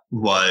plot,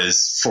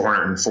 was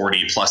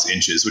 440 plus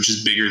inches, which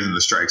is bigger than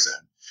the strike zone.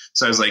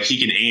 So I was like, he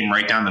can aim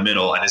right down the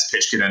middle and his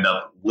pitch can end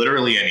up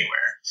literally anywhere.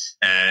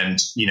 And,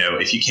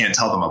 if you can't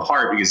tell them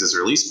apart because his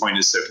release point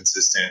is so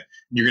consistent,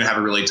 you're going to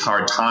have a really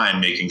hard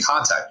time making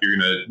contact. You're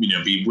going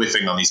to, be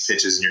whiffing on these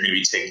pitches, and you're going to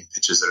be taking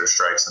pitches that are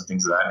strikes and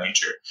things of that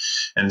nature.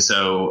 And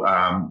so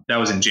that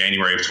was in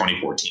January of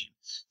 2014.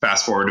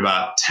 fast forward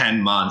about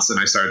 10 months and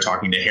I started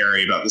talking to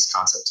Harry about this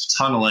concept of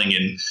tunneling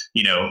and,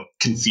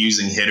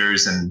 confusing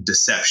hitters and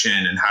deception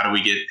and how do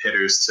we get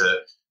hitters to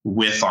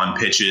whiff on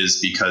pitches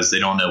because they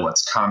don't know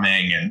what's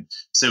coming. And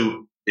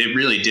so it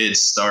really did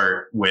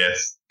start with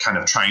kind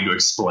of trying to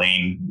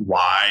explain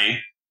why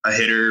a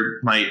hitter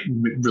might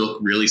look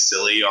really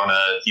silly on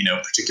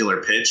a,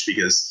 particular pitch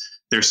because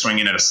they're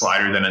swinging at a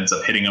slider that ends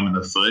up hitting them in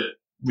the foot.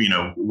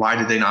 Why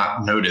did they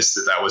not notice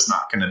that was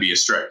not going to be a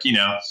strike,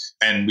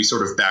 and we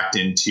sort of backed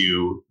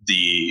into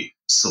the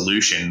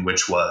solution,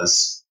 which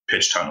was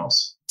pitch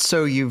tunnels.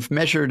 So you've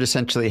measured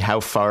essentially how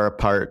far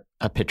apart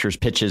a pitcher's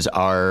pitches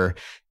are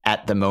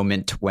at the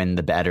moment when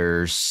the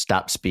batter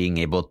stops being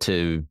able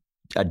to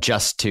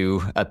adjust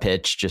to a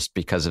pitch just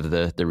because of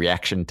the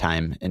reaction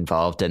time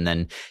involved. And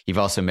then you've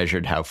also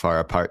measured how far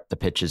apart the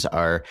pitches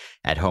are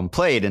at home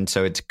plate. And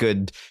so it's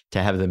good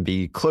to have them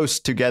be close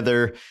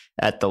together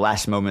at the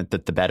last moment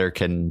that the batter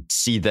can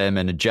see them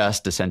and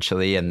adjust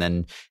essentially, and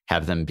then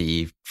have them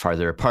be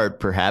farther apart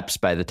perhaps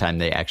by the time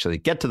they actually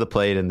get to the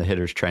plate and the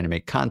hitter's trying to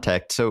make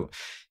contact. So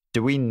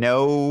do we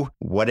know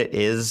what it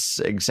is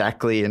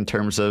exactly in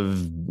terms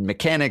of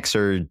mechanics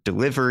or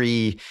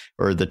delivery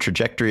or the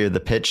trajectory of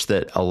the pitch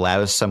that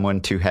allows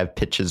someone to have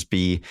pitches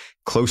be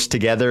close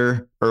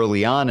together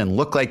early on and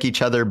look like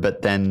each other,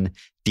 but then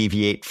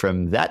deviate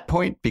from that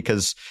point?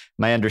 Because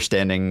my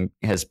understanding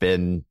has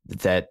been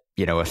that,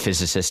 a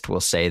physicist will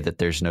say that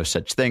there's no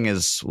such thing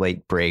as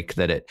late break,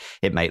 that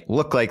it might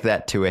look like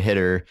that to a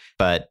hitter,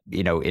 but,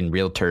 in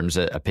real terms,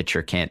 a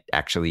pitcher can't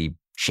actually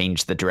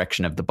change the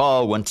direction of the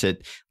ball once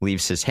it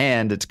leaves his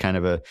hand. It's kind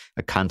of a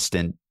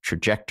constant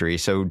trajectory.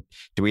 So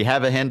do we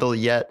have a handle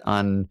yet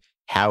on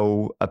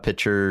how a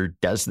pitcher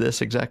does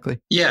this exactly?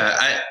 Yeah,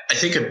 I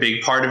think a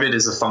big part of it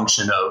is a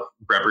function of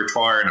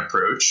repertoire and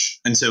approach.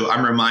 And so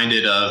I'm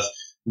reminded of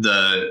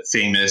the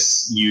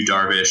famous Yu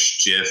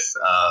Darvish GIF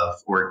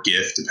or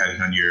GIF,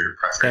 depending on your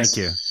preference.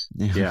 Thank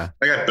you. Yeah.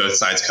 I got both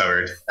sides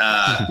covered.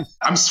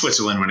 I'm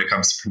Switzerland when it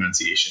comes to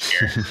pronunciation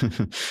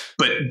here.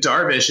 But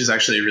Darvish is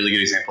actually a really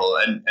good example.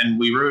 And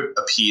we wrote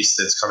a piece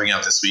that's coming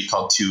out this week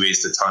called 2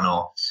 Ways to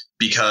Tunnel,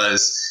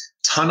 because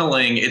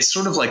tunneling, it's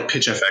sort of like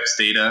pitch FX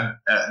data.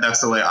 That's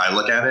the way I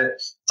look at it.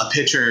 A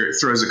pitcher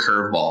throws a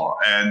curveball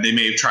and they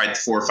may have tried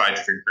 4 or 5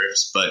 different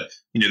grips, but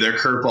their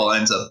curveball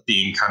ends up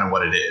being kind of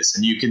what it is.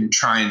 And you can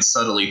try and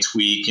subtly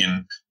tweak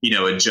and,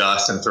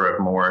 adjust and throw it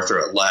more,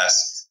 throw it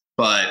less.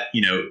 But,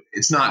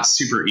 it's not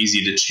super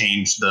easy to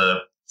change the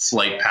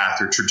flight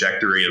path or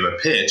trajectory of a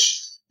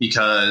pitch,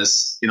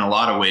 because in a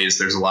lot of ways,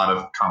 there's a lot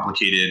of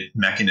complicated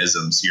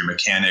mechanisms, your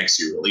mechanics,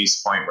 your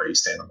release point, where you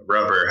stand on the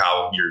rubber,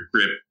 how your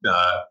grip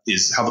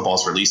is, how the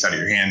ball's released out of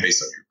your hand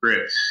based on your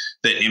grip,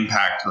 that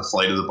impact the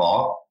flight of the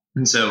ball.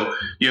 And so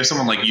you have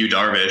someone like Yu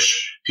Darvish,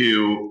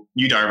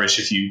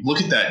 if you look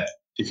at that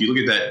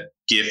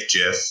GIF,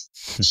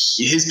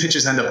 his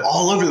pitches end up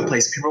all over the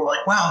place. People are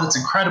like, wow, that's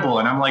incredible.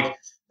 And I'm like,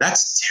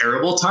 that's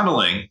terrible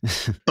tunneling.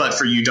 But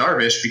for Yu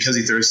Darvish, because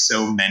he throws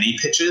so many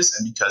pitches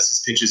and because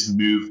his pitches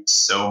move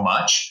so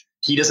much,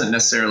 he doesn't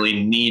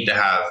necessarily need to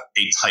have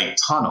a tight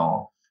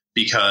tunnel,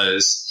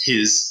 because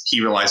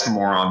he relies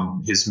more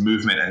on his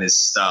movement and his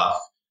stuff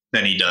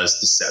than he does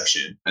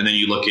deception. And then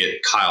you look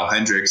at Kyle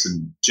Hendricks,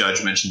 and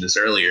Judge mentioned this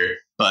earlier,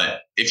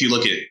 but if you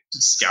look at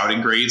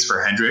scouting grades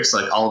for Hendricks,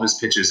 like all of his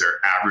pitches are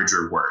average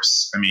or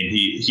worse. I mean,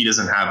 he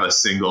doesn't have a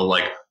single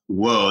like,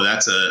 whoa,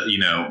 that's a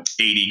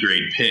 80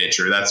 grade pitch,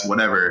 or that's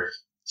whatever.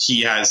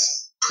 He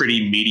has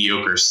pretty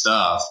mediocre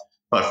stuff.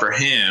 But for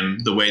him,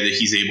 the way that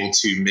he's able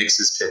to mix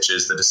his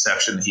pitches, the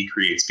deception that he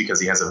creates,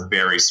 because he has a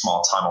very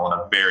small tunnel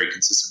and a very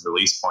consistent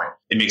release point,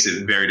 it makes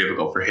it very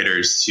difficult for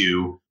hitters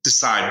to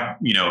decide,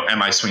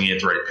 am I swinging at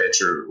the right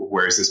pitch, or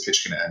where is this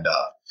pitch going to end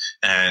up?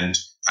 And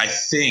I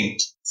think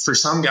for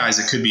some guys,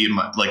 it could be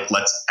like,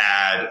 let's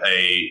add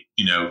a,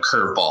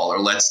 curveball, or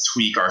let's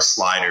tweak our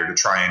slider to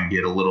try and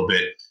get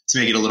to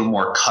make it a little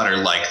more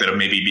cutter-like, that'll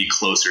maybe be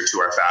closer to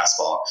our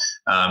fastball.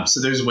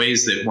 So there's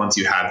ways that once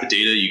you have the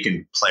data, you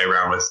can play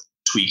around with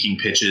tweaking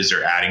pitches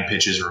or adding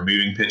pitches,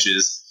 removing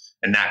pitches,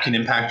 and that can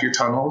impact your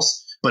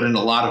tunnels. But in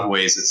a lot of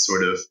ways, it's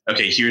sort of,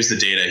 okay, here's the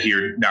data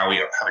here. Now we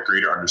have a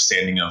greater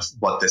understanding of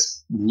what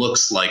this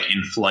looks like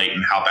in flight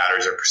and how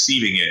batters are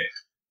perceiving it.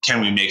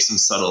 Can we make some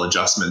subtle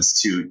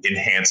adjustments to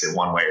enhance it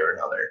one way or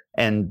another?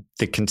 And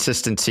the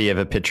consistency of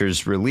a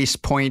pitcher's release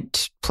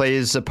point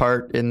plays a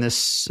part in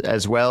this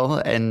as well.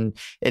 And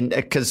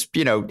because,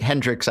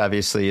 Hendricks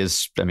obviously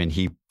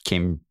he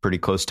came pretty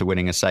close to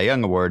winning a Cy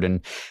Young award.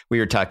 And we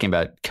were talking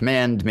about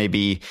command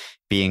maybe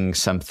being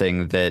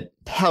something that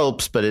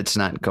helps, but it's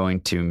not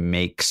going to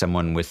make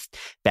someone with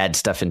bad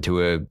stuff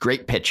into a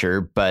great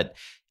pitcher. But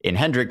in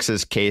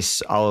Hendricks's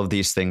case, all of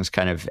these things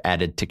kind of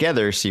added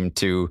together seem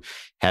to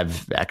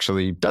have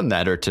actually done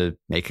that, or to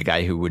make a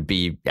guy who would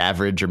be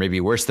average or maybe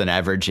worse than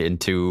average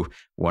into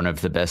one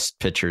of the best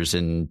pitchers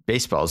in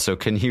baseball. So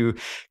can you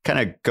kind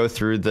of go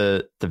through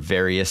the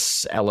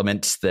various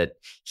elements that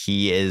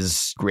he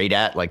is great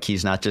at? Like,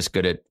 he's not just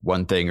good at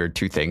one thing or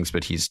two things,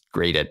 but he's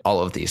great at all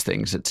of these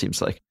things, it seems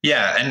like.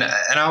 Yeah. And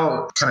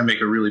I'll kind of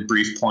make a really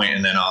brief point,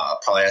 and then I'll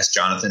probably ask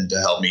Jonathan to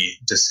help me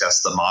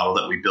discuss the model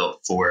that we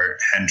built for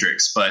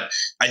Hendricks. But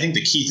I think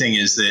the key thing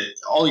is that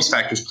all these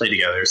factors play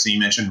together. So you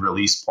mentioned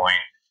release point.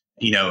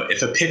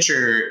 If a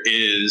pitcher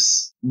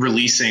is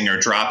releasing or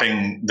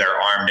dropping their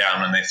arm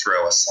down when they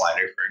throw a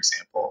slider, for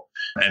example,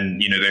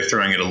 and, they're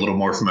throwing it a little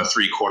more from a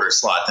 3/4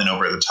 slot than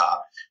over the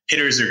top,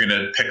 hitters are going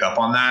to pick up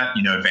on that.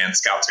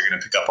 Advanced scouts are going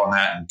to pick up on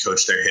that and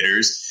coach their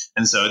hitters.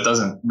 And so it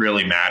doesn't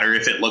really matter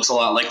if it looks a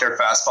lot like their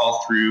fastball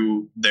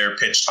through their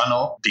pitch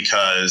tunnel,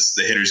 because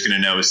the hitter's going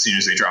to know as soon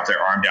as they drop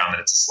their arm down that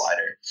it's a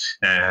slider,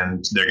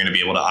 and they're going to be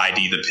able to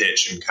ID the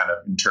pitch and kind of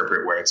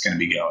interpret where it's going to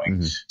be going.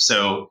 Mm-hmm.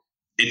 So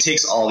it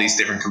takes all these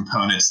different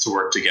components to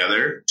work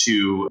together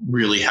to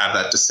really have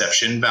that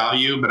deception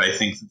value. But I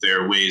think that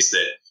there are ways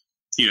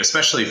that,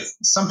 especially if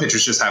some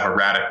pitchers just have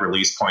erratic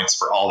release points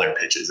for all their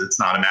pitches. It's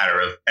not a matter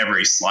of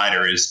every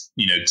slider is,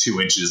 2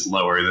 inches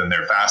lower than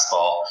their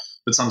fastball,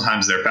 but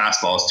sometimes their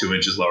fastball is 2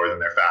 inches lower than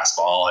their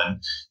fastball.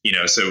 And,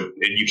 so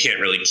you can't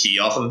really key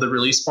off of the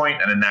release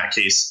point. And in that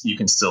case, you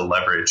can still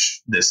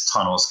leverage this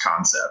tunnels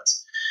concept.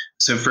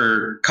 So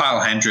for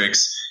Kyle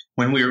Hendricks,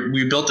 when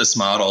we built this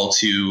model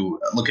to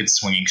look at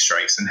swinging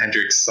strikes, and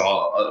Hendricks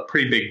saw a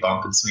pretty big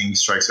bump in swinging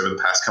strikes over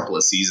the past couple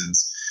of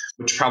seasons,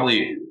 which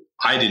probably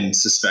I didn't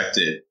suspect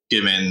it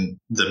given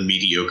the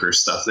mediocre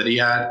stuff that he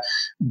had.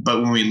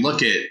 But when we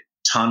look at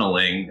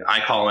tunneling,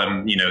 I call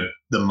him,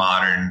 the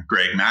modern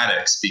Greg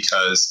Maddux,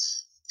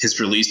 because his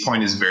release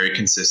point is very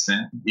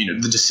consistent.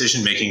 The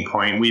decision-making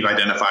point, we've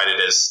identified it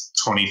as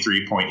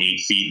 23.8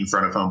 feet in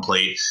front of home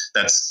plate.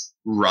 That's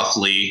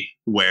roughly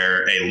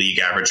where a league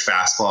average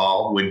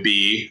fastball would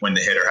be when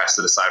the hitter has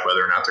to decide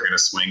whether or not they're going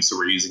to swing. So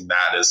we're using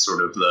that as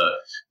sort of the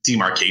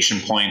demarcation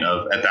point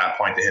of, at that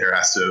point, the hitter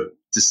has to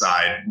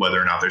decide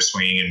whether or not they're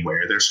swinging and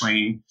where they're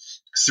swinging.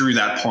 Through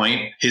that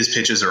point, his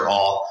pitches are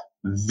all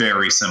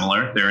very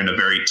similar. They're in a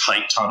very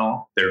tight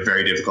tunnel. They're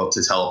very difficult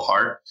to tell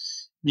apart.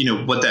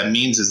 What that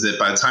means is that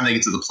by the time they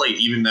get to the plate,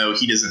 even though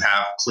he doesn't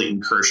have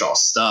Clayton Kershaw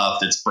stuff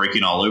that's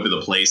breaking all over the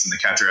place and the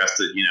catcher has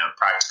to,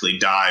 practically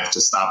dive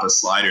to stop a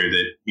slider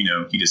that,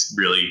 he just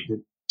really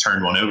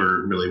turned one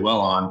over really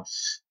well on.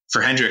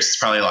 For Hendricks, it's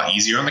probably a lot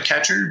easier on the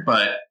catcher,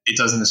 but it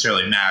doesn't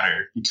necessarily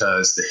matter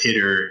because the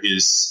hitter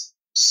is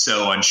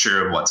so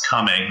unsure of what's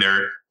coming.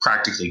 They're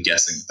practically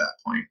guessing at that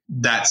point.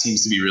 That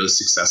seems to be really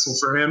successful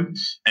for him.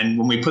 And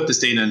when we put this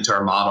data into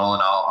our model,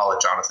 and I'll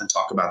let Jonathan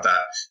talk about that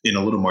in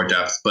a little more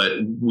depth, but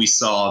we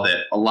saw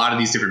that a lot of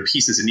these different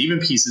pieces, and even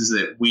pieces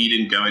that we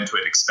didn't go into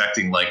it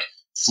expecting, like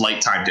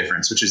flight time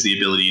difference, which is the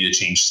ability to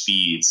change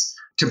speeds,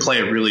 can play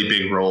a really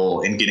big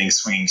role in getting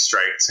swinging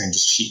strikes and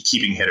just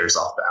keeping hitters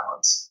off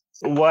balance.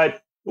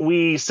 What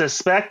we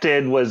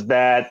suspected was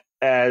that,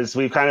 as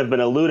we've kind of been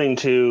alluding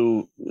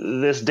to,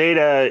 this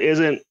data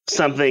isn't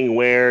something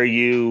where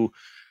you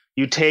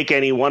take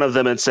any one of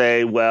them and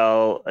say,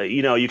 well,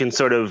 you can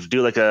sort of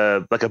do like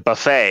a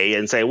buffet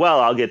and say,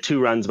 well, I'll get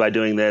 2 runs by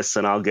doing this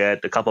and I'll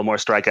get a couple more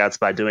strikeouts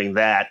by doing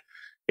that.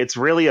 It's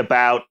really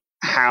about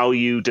how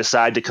you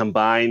decide to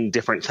combine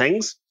different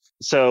things.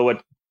 So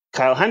what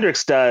Kyle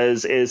Hendricks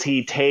does is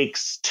he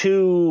takes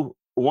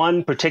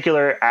one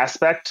particular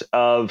aspect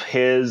of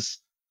his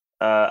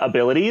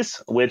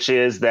abilities, which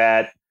is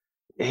that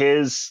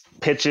his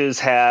pitches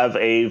have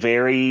a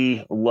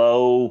very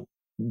low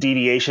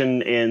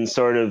deviation in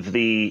sort of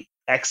the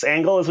X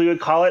angle, as we would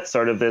call it,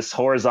 sort of this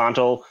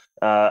horizontal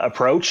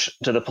approach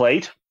to the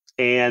plate.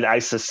 And I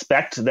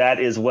suspect that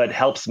is what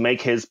helps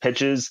make his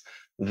pitches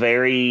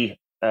very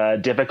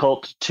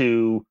difficult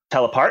to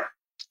tell apart.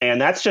 And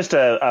that's just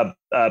a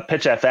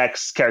pitch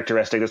FX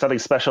characteristic. There's nothing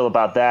special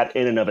about that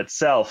in and of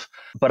itself.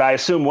 But I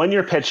assume when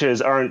your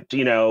pitches aren't,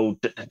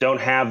 don't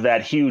have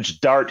that huge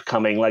dart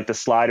coming, like the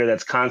slider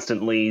that's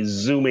constantly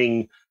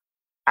zooming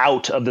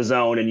out of the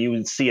zone and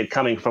you see it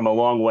coming from a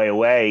long way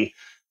away,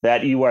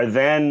 that you are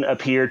then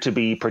appear to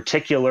be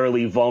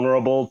particularly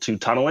vulnerable to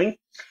tunneling.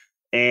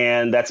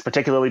 And that's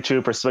particularly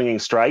true for swinging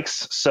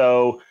strikes.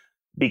 So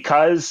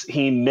because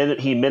he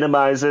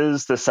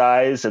minimizes the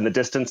size and the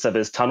distance of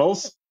his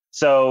tunnels,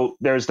 so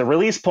there's the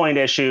release point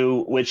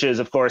issue, which is,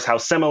 of course, how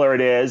similar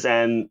it is.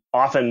 And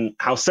often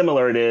how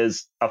similar it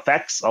is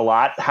affects a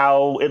lot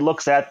how it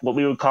looks at what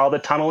we would call the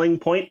tunneling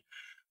point.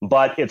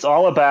 But it's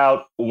all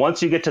about,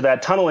 once you get to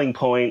that tunneling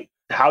point,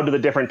 how do the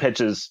different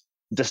pitches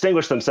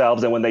distinguish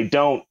themselves? And when they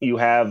don't, you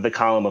have the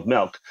column of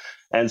milk.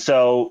 And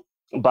so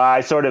by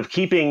sort of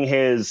keeping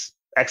his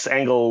X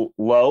angle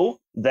low,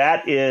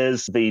 that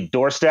is the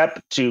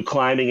doorstep to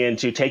climbing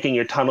into taking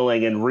your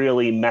tunneling and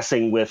really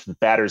messing with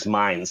batters'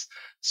 minds.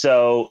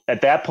 So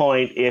at that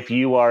point, if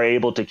you are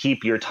able to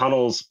keep your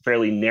tunnels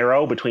fairly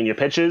narrow between your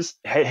pitches,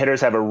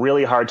 hitters have a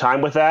really hard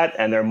time with that,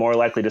 and they're more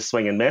likely to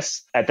swing and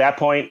miss. At that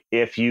point,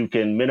 if you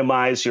can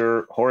minimize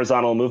your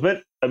horizontal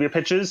movement of your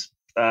pitches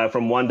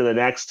from one to the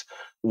next,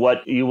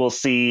 what you will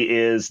see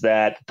is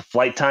that the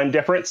flight time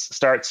difference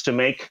starts to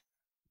make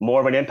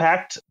more of an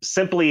impact.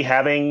 Simply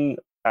having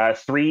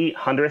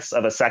 0.03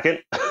 of a second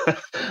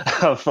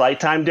of flight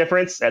time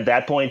difference at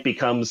that point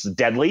becomes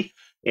deadly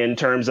in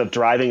terms of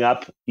driving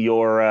up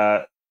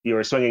your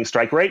swinging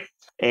strike rate.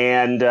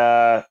 And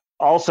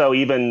also,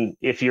 even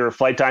if your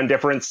flight time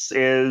difference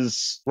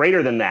is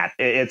greater than that,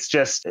 it's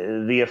just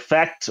the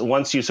effect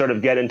once you sort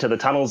of get into the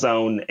tunnel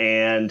zone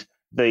and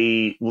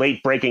the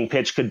late breaking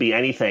pitch could be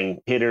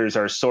anything. Hitters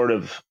are sort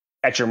of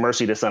at your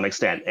mercy to some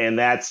extent. And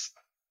that's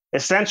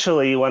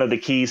essentially one of the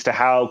keys to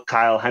how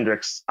Kyle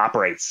Hendricks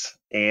operates.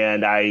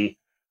 And I,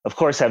 of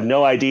course, have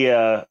no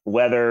idea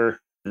whether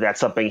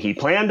that's something he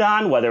planned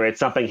on, whether it's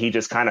something he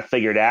just kind of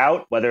figured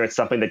out, whether it's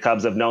something the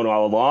Cubs have known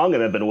all along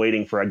and have been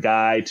waiting for a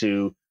guy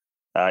to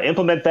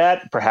implement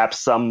that, perhaps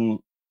some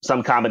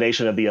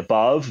combination of the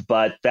above.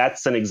 But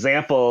that's an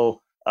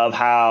example of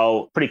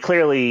how pretty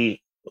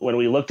clearly, when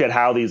we looked at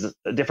how these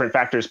different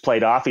factors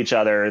played off each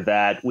other,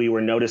 that we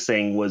were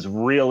noticing was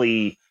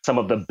really some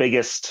of the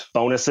biggest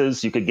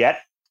bonuses you could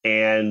get.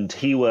 And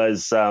he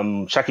was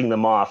checking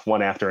them off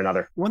one after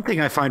another. One thing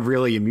I find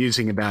really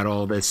amusing about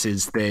all this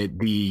is that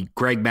the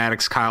Greg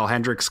Maddux, Kyle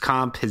Hendricks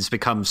comp has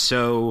become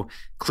so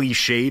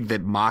cliched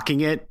that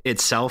mocking it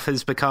itself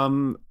has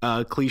become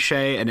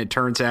cliche. And it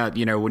turns out,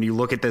 when you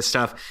look at this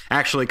stuff,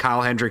 actually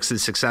Kyle Hendricks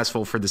is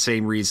successful for the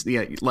same reason.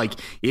 Yeah, like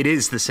it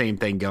is the same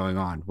thing going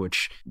on,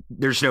 which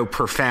there's no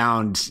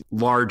profound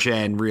large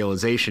end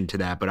realization to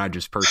that. But I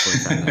just personally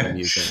find that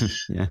amusing.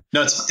 Yeah.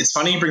 No, it's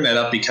funny you bring that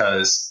up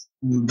because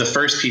the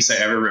first piece I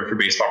ever wrote for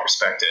Baseball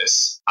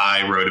Prospectus,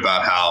 I wrote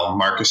about how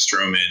Marcus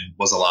Stroman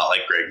was a lot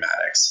like Greg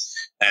Maddux.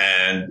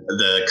 And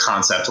the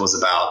concept was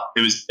about,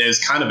 it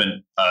was kind of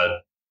a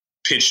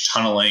pitch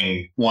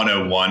tunneling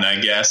 101, I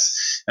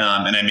guess.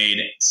 And I made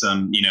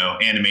some,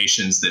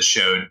 animations that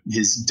showed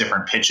his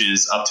different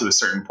pitches up to a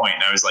certain point.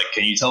 And I was like,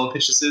 can you tell what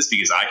pitch this is?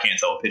 Because I can't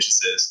tell what pitch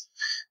this is.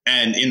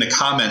 And in the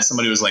comments,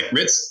 somebody was like,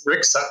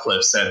 Rick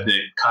Sutcliffe said that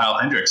Kyle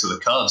Hendricks of the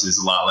Cubs is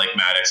a lot like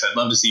Maddux. I'd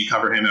love to see you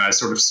cover him. And I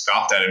sort of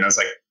scoffed at it. And I was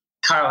like,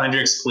 Kyle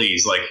Hendricks,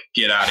 please,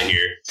 get out of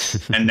here.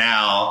 And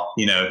now,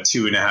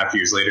 2.5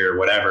 years later or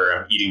whatever,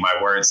 I'm eating my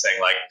words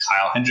saying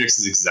Kyle Hendricks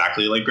is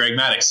exactly like Greg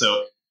Maddux.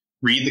 So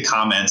read the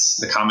comments.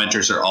 The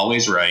commenters are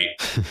always right.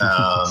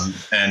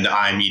 And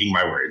I'm eating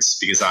my words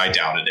because I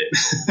doubted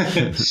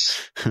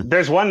it.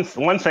 There's one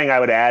thing I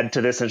would add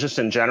to this, and just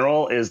in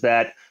general, is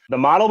that the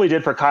model we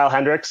did for Kyle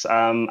Hendricks,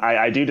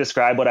 I do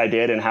describe what I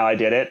did and how I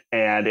did it.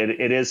 And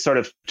it is sort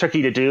of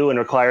tricky to do and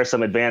requires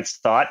some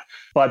advanced thought.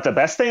 But the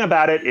best thing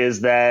about it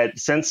is that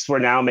since we're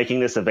now making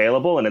this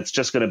available and it's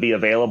just going to be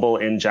available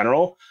in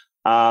general,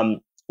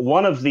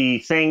 one of the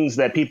things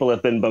that people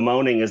have been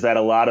bemoaning is that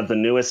a lot of the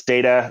newest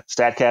data,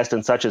 StatCast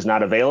and such, is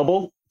not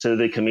available to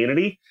the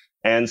community.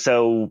 And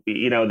so,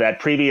 that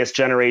previous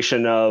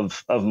generation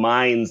of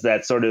minds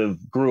that sort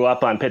of grew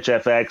up on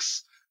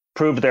PitchFX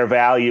proved their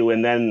value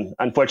and then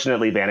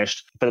unfortunately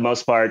vanished for the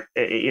most part,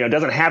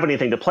 doesn't have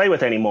anything to play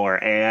with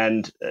anymore.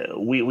 And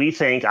we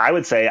think,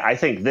 I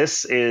think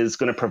this is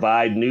going to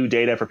provide new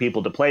data for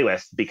people to play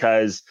with,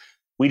 because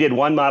we did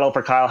one model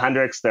for Kyle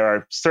Hendricks. There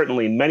are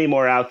certainly many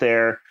more out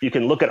there. You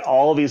can look at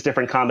all of these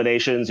different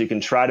combinations. You can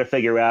try to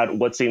figure out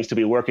what seems to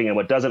be working and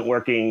what doesn't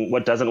work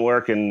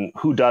and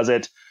who does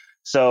it.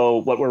 So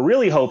what we're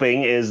really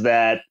hoping is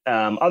that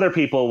other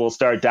people will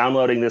start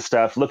downloading this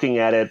stuff, looking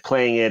at it,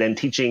 playing it, and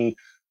teaching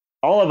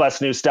all of us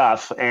new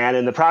stuff. And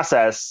in the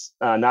process,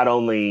 not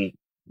only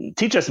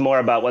teach us more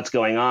about what's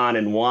going on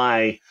and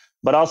why,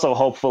 but also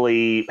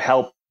hopefully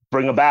help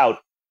bring about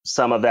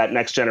some of that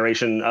next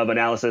generation of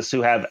analysis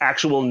who have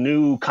actual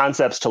new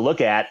concepts to look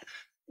at.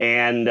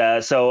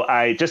 And so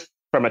I just,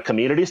 from a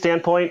community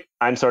standpoint,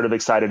 I'm sort of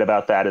excited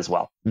about that as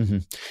well. Mm-hmm.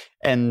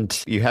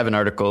 And you have an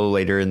article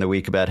later in the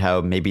week about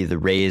how maybe the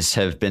Rays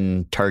have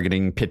been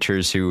targeting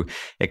pitchers who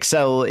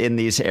excel in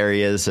these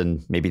areas,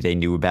 and maybe they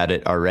knew about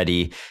it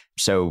already.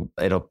 So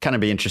it'll kind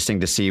of be interesting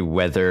to see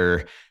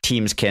whether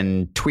teams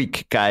can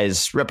tweak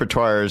guys'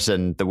 repertoires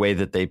and the way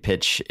that they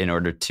pitch in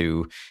order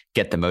to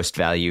get the most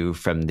value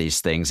from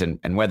these things, and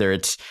whether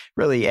it's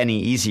really any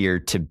easier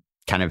to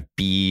kind of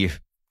be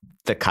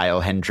the Kyle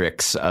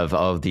Hendricks of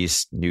all of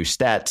these new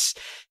stats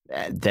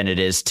than it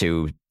is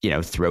to,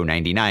 throw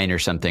 99 or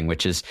something,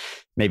 which is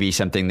maybe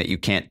something that you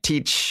can't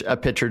teach a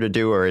pitcher to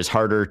do, or is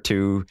harder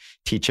to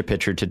teach a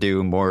pitcher to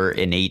do, more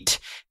innate.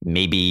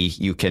 Maybe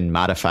you can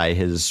modify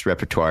his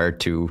repertoire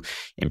to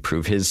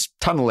improve his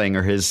tunneling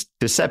or his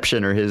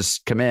deception or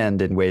his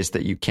command in ways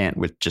that you can't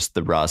with just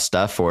the raw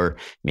stuff. Or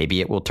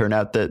maybe it will turn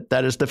out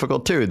that is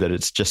difficult too, that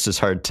it's just as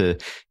hard to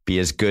be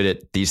as good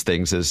at these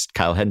things as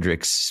Kyle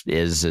Hendricks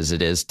is as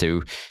it is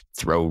to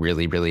throw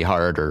really, really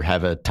hard or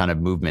have a ton of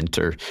movement,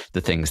 or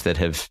the things that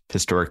have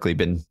historically historically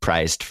been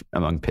prized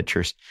among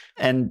pitchers.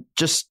 And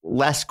just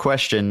last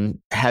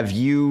question, have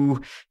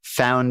you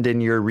found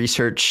in your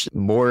research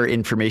more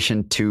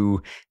information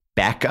to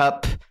back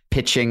up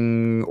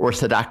pitching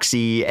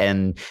orthodoxy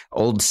and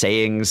old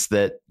sayings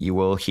that you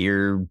will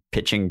hear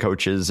pitching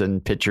coaches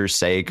and pitchers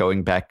say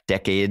going back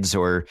decades,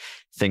 or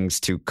things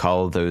to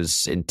call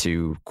those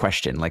into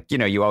question? Like,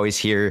 you always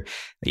hear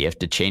you have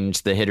to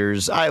change the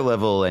hitter's eye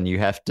level and you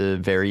have to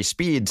vary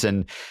speeds.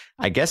 And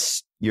I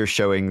guess you're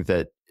showing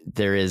that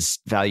there is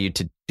value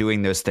to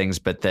doing those things,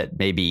 but that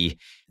maybe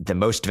the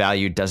most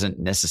value doesn't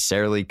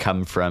necessarily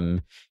come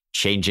from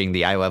changing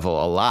the eye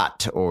level a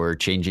lot or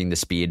changing the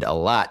speed a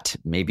lot.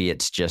 Maybe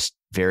it's just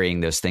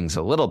varying those things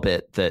a little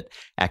bit that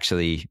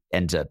actually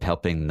ends up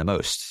helping the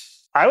most.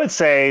 I would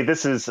say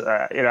this is,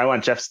 I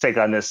want Jeff's take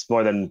on this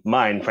more than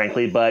mine,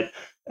 frankly, but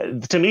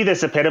to me,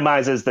 this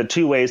epitomizes the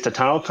two ways to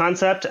tunnel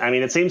concept. I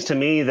mean, it seems to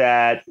me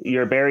that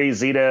your Barry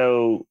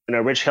Zito,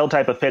 Rich Hill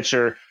type of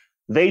pitcher,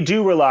 they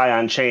do rely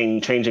on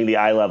changing the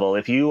eye level.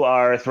 If you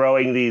are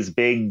throwing these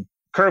big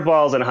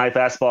curveballs and high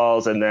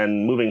fastballs and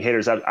then moving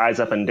hitters' eyes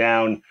up and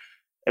down,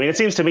 I mean, it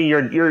seems to me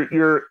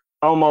you're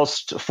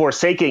almost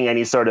forsaking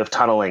any sort of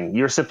tunneling.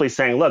 You're simply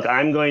saying, look,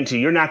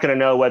 you're not going to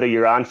know whether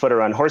you're on foot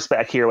or on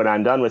horseback here when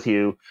I'm done with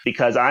you,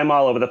 because I'm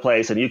all over the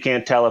place and you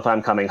can't tell if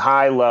I'm coming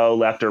high, low,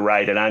 left or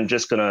right. And I'm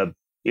just going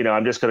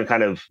to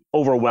kind of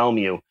overwhelm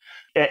you.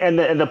 And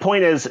the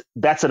point is,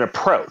 that's an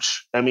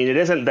approach. I mean, it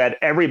isn't that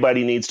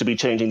everybody needs to be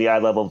changing the eye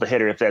level of the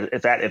hitter.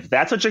 If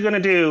that's what you're going to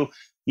do,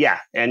 yeah,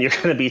 and you're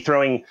going to be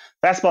throwing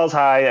fastballs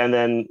high and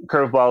then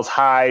curveballs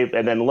high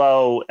and then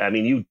low. I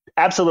mean, you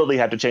absolutely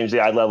have to change the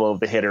eye level of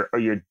the hitter or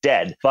you're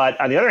dead.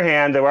 But on the other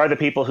hand, there are the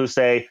people who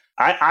say,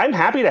 I'm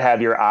happy to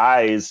have your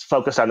eyes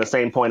focused on the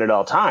same point at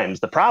all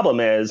times. The problem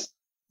is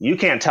you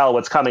can't tell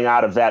what's coming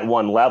out of that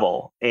one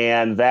level.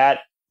 And that,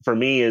 for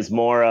me, is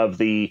more of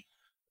the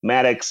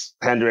Maddox,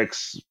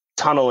 Hendricks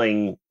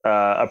tunneling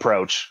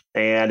approach.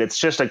 And it's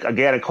just,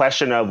 again, a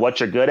question of what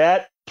you're good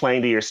at,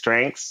 playing to your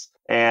strengths,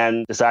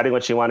 and deciding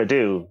what you want to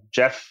do.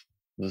 Jeff,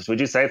 would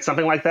you say it's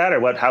something like that,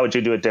 or what? How would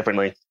you do it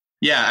differently?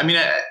 Yeah, I mean,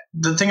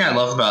 the thing I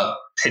love about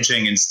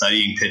pitching and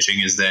studying pitching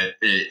is that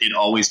it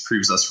always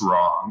proves us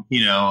wrong,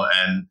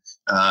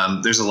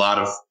 and there's a lot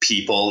of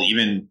people,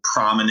 even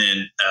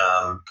prominent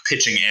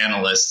pitching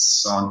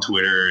analysts on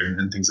Twitter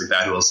and things like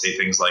that, who will say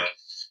things like,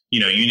 you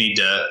need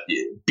to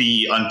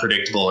be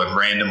unpredictable and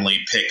randomly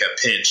pick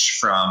a pitch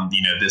from,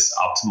 this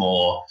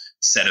optimal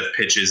set of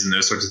pitches and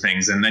those sorts of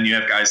things. And then you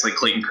have guys like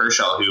Clayton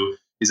Kershaw, who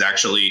is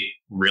actually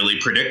really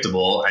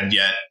predictable and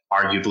yet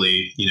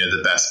arguably,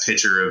 the best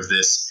pitcher of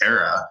this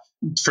era.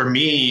 For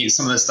me,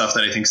 some of the stuff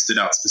that I think stood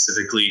out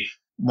specifically,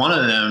 one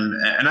of them,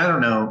 and I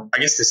don't know, I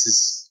guess this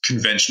is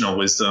conventional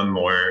wisdom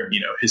or,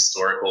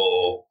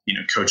 historical,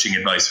 coaching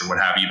advice or what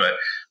have you, but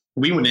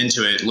we went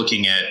into it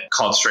looking at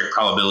called strike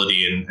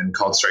probability and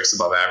called strikes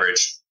above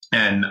average.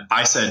 And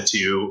I said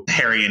to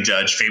Harry and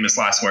Judge, famous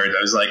last words,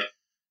 I was like,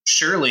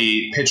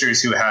 surely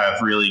pitchers who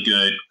have really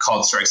good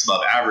called strikes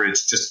above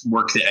average just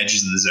work the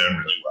edges of the zone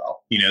really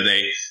well.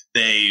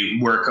 They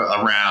work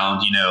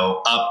around,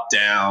 up,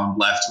 down,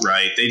 left,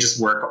 right. They just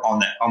work on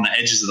the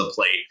edges of the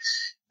plate.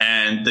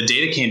 And the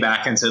data came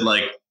back and said,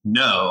 like,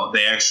 no,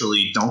 they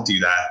actually don't do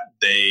that.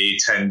 They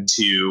tend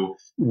to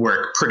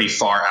work pretty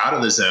far out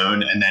of the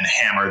zone and then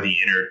hammer the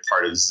inner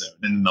part of the zone.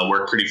 And they'll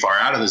work pretty far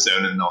out of the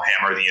zone and they'll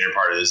hammer the inner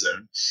part of the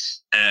zone.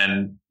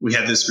 And we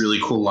had this really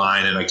cool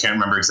line, and I can't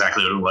remember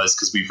exactly what it was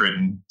because we've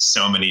written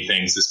so many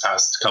things this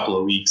past couple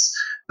of weeks,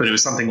 but it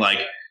was something like,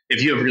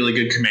 if you have really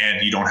good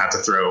command, you don't have to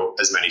throw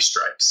as many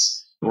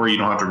strikes, or you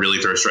don't have to really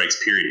throw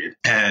strikes, period.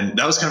 And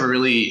that was kind of a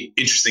really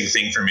interesting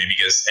thing for me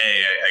because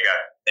I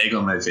got egg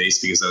on my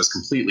face because I was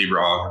completely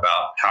wrong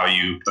about how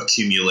you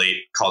accumulate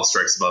called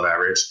strikes above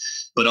average.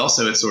 But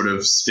also it sort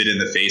of spit in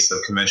the face of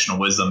conventional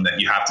wisdom that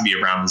you have to be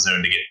around the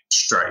zone to get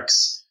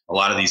strikes. A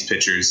lot of these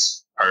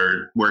pitchers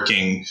are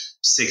working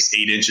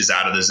 6-8 inches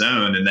out of the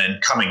zone and then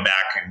coming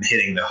back and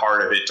hitting the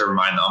heart of it to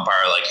remind the umpire,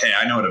 like, hey,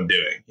 I know what I'm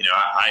doing.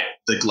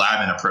 The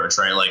Glavine approach,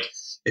 right? Like,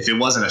 if it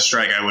wasn't a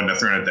strike, I wouldn't have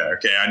thrown it there.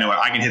 Okay, I know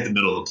I can hit the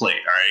middle of the plate.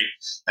 All right.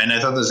 And I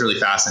thought that was really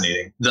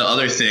fascinating. The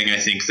other thing I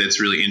think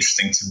that's really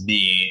interesting to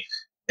me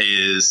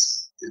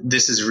is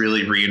this is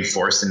really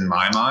reinforced in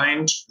my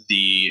mind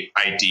the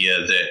idea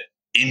that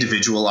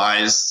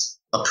individualized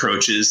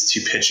approaches to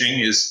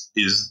pitching is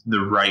the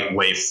right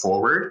way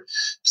forward.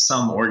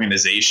 Some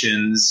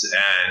organizations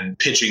and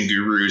pitching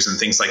gurus and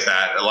things like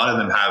that, a lot of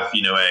them have,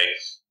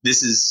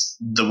 this is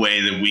the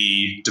way that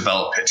we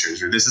develop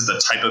pitchers, or this is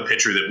the type of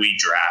pitcher that we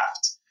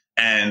draft.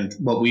 And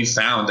what we've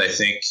found, I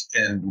think,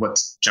 and what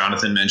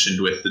Jonathan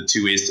mentioned with the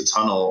 2 ways to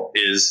tunnel,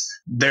 is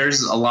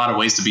there's a lot of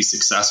ways to be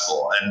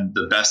successful. And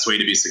the best way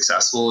to be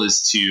successful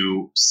is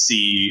to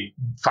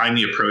find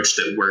the approach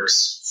that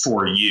works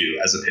for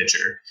you as a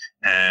pitcher,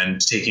 and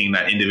taking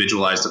that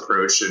individualized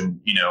approach and,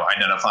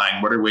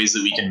 identifying what are ways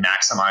that we can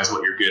maximize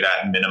what you're good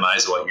at and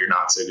minimize what you're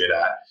not so good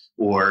at,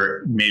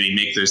 or maybe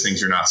make those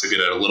things you're not so good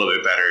at a little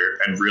bit better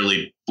and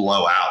really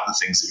blow out the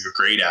things that you're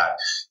great at.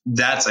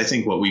 That's, I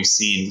think, what we've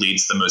seen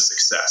leads the most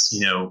success.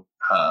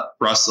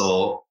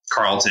 Russell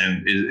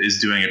Carlton is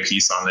doing a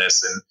piece on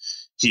this, and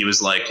he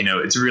was like,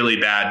 it's really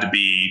bad to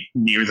be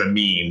near the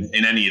mean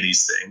in any of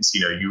these things.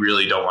 You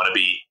really don't want to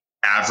be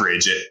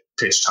average at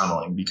pitch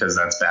tunneling because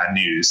that's bad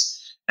news.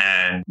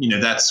 And,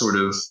 that sort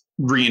of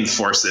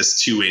reinforced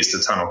this 2 ways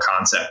to tunnel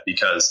concept,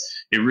 because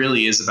it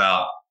really is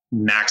about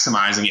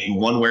maximizing it in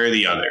one way or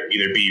the other.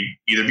 Either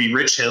be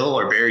Rich Hill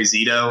or Barry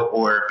Zito,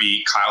 or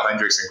be Kyle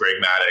Hendricks and Greg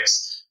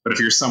Maddux. But if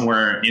you're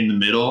somewhere in the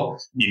middle,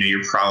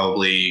 you're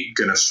probably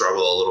going to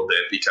struggle a little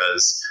bit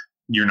because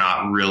you're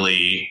not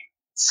really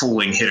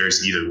fooling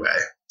hitters either way.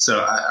 So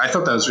I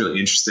thought that was really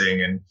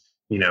interesting. And,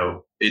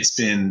 it's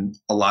been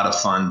a lot of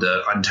fun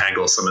to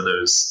untangle some of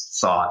those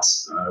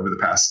thoughts over the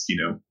past,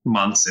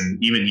 months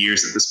and even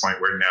years at this point.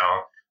 We're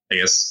now, I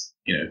guess,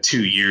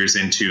 2 years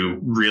into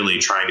really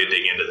trying to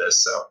dig into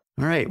this. So.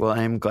 All right. Well,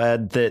 I'm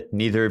glad that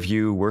neither of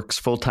you works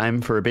full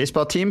time for a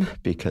baseball team,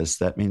 because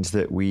that means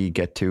that we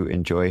get to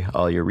enjoy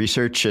all your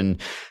research.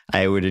 And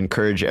I would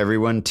encourage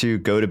everyone to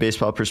go to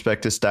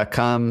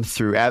baseballprospectus.com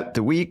throughout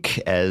the week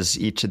as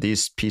each of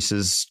these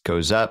pieces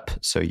goes up,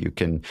 so you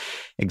can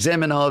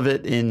examine all of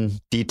it in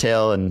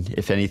detail. And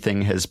if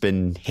anything has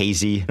been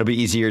hazy, it'll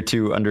be easier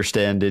to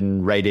understand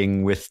in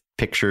writing with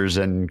pictures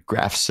and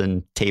graphs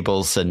and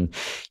tables. And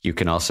you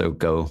can also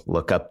go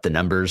look up the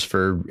numbers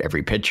for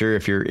every pitcher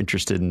if you're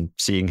interested in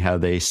seeing how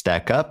they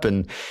stack up.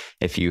 And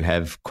if you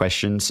have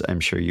questions, I'm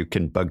sure you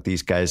can bug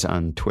these guys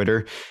on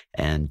Twitter.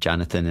 And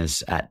Jonathan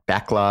is at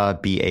Backlaw,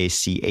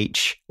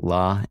 BACH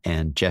Law,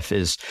 and Jeff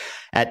is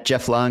at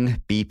Jeff Long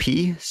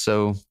BP.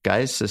 So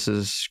guys, this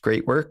is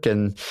great work,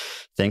 and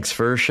thanks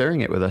for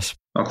sharing it with us.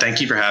 Well, thank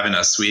you for having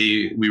us.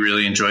 We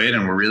really enjoy it,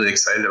 and we're really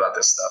excited about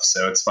this stuff.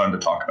 So it's fun to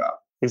talk about.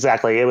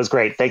 Exactly. It was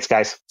great. Thanks,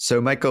 guys. So,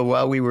 Michael,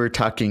 while we were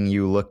talking,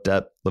 you looked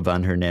up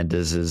Livan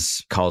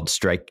Hernandez's called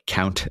strike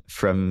count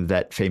from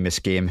that famous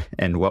game.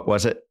 And what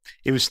was it?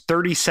 It was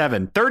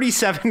 37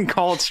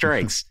 called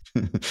strikes.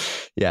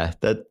 Yeah,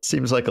 that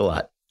seems like a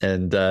lot.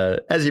 And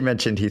as you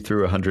mentioned, he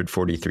threw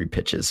 143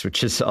 pitches,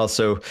 which is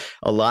also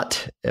a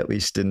lot, at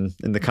least in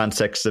the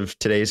context of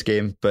today's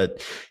game.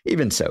 But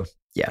even so.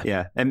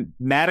 Yeah. And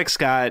Maddux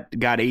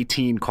got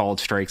 18 called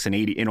strikes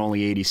in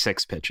only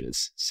 86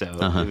 pitches. So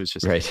it was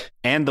just right.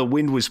 And the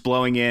wind was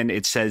blowing in.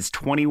 It says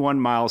 21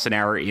 miles an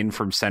hour in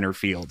from center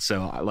field.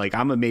 So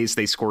I'm amazed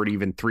they scored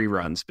even 3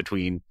 runs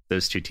between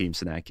those two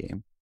teams in that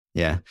game.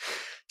 Yeah.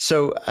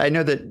 So I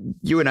know that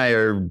you and I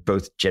are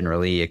both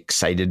generally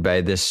excited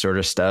by this sort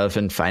of stuff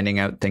and finding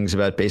out things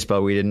about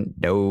baseball we didn't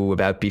know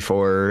about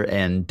before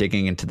and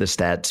digging into the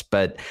stats.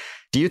 But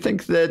do you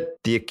think that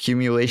the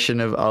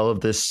accumulation of all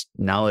of this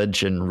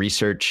knowledge and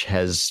research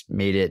has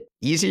made it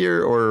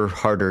easier or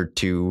harder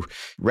to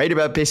write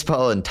about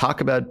baseball and talk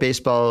about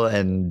baseball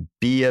and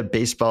be a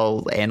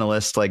baseball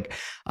analyst? Like,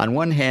 on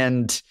one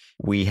hand,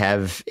 we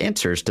have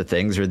answers to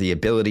things, or the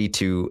ability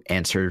to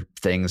answer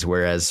things,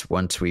 whereas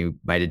once we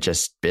might have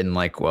just been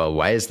like, well,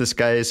 why is this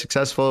guy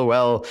successful?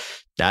 Well,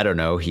 I don't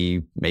know.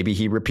 Maybe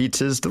he repeats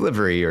his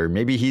delivery, or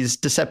maybe he's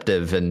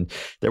deceptive, and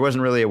there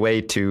wasn't really a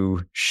way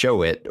to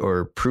show it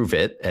or prove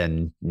it.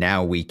 And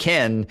now we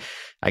can.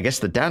 I guess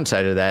the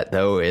downside of that,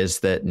 though, is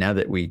that now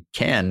that we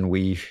can,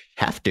 we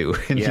have to.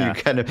 And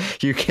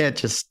you can't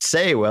just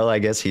say, well, I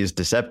guess he's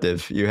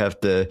deceptive. You have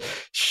to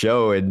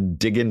show and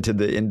dig into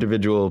the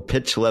individual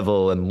pitch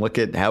level and look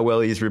at how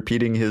well he's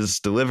repeating his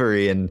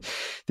delivery. And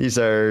these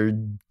are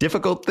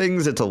difficult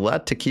things. It's a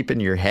lot to keep in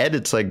your head.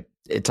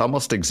 It's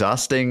almost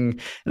exhausting.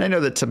 And I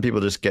know that some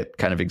people just get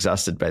kind of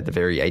exhausted by the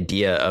very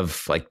idea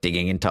of like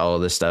digging into all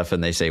of this stuff.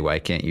 And they say, why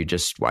can't you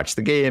just watch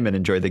the game and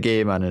enjoy the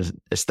game on an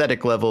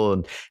aesthetic level?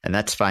 And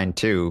that's fine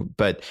too.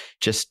 But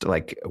just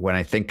like when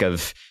I think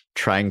of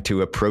trying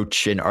to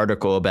approach an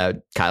article about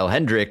Kyle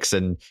Hendricks,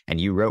 and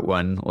you wrote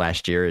one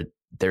last year,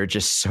 there are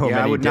just so many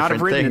I would not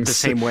have written things. It the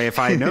same way if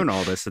I had known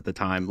all this at the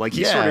time. Like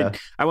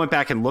I went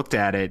back and looked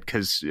at it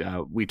because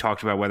we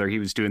talked about whether he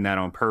was doing that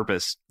on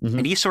purpose. Mm-hmm.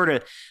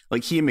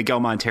 And he and Miguel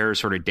Montero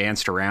sort of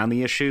danced around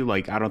the issue.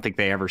 Like, I don't think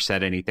they ever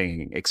said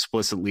anything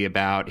explicitly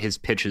about his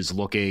pitches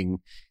looking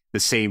the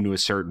same to a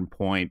certain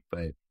point.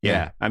 But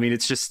yeah. I mean,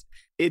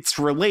 it's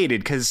related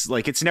because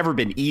like it's never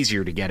been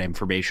easier to get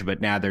information, but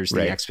now there's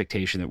the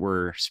expectation that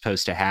we're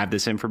supposed to have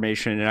this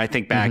information. And I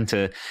think back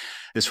to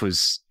this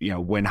was,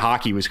 when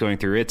hockey was going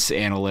through its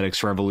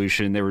analytics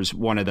revolution, there was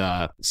one of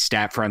the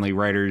stat friendly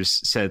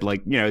writers said,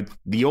 like,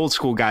 the old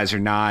school guys are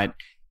not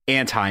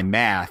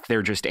anti-math.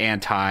 They're just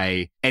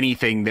anti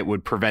anything that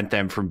would prevent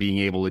them from being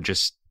able to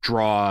just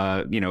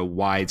draw,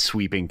 wide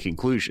sweeping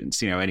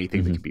conclusions,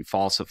 anything that could be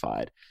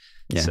falsified.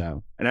 Yeah.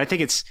 So, and I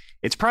think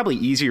it's probably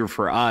easier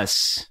for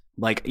us.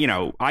 Like,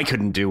 I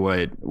couldn't do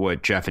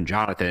what Jeff and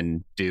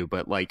Jonathan do,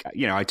 but like,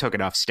 I took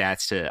enough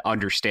stats to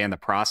understand the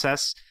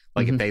process.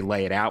 Like if they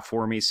lay it out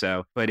for me.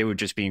 So, but it would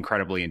just be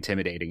incredibly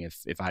intimidating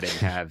if I didn't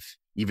have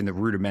even the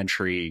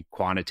rudimentary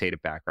quantitative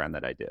background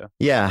that I do.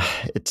 Yeah.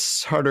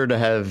 It's harder to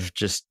have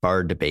just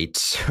bar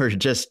debates or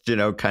just,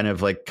 kind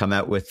of like come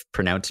out with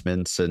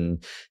pronouncements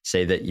and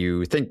say that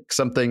you think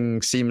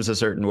something seems a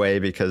certain way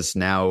because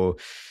now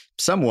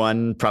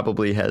someone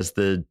probably has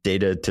the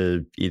data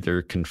to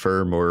either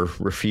confirm or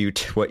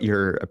refute what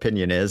your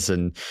opinion is.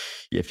 And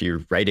if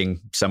you're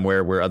writing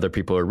somewhere where other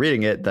people are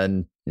reading it,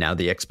 then now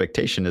the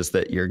expectation is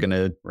that you're going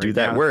to do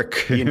that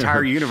work. The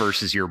entire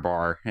universe is your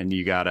bar, and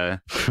you got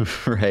to.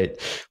 Right.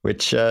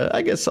 Which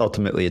I guess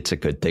ultimately it's a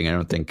good thing. I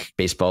don't think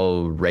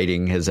baseball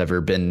writing has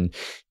ever been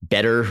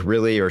better,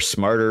 really, or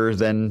smarter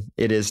than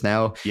it is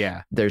now.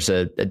 Yeah. There's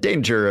a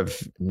danger of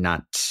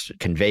not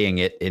conveying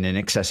it in an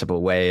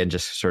accessible way and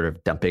just sort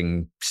of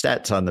dumping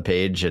stats on the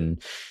page and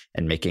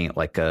making it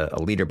like a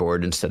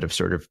leaderboard instead of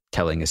sort of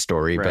telling a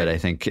story. Right. But I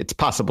think it's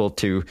possible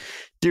to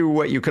do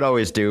what you could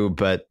always do,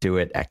 but do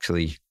it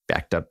actually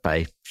backed up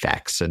by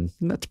facts. And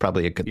that's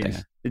probably a good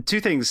thing.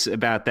 Two things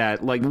about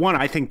that. Like, one,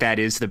 I think that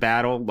is the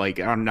battle. Like,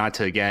 not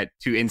to get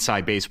too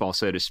inside baseball,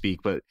 so to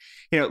speak, but,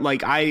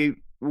 like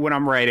when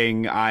I'm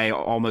writing, I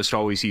almost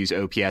always use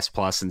OPS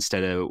plus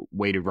instead of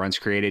weighted runs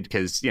created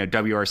because,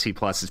 WRC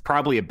plus is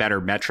probably a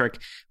better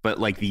metric, but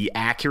like the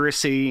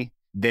accuracy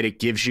that it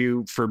gives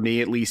you, for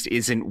me at least,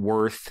 isn't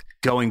worth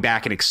going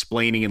back and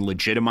explaining and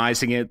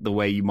legitimizing it the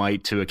way you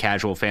might to a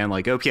casual fan.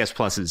 Like OPS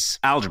plus is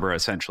algebra,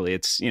 essentially.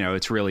 It's,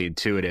 it's really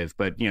intuitive,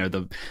 but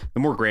the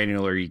more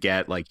granular you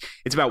get, like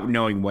it's about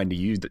knowing when to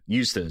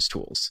use those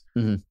tools.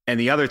 Mm-hmm. And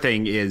the other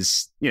thing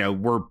is,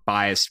 we're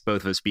biased,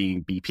 both of us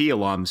being BP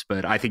alums,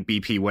 but I think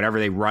BP, whenever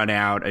they run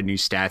out a new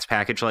stats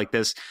package like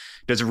this,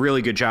 does a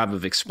really good job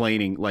of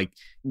explaining like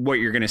what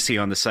you're going to see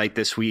on the site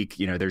this week.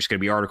 There's going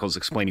to be articles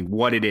explaining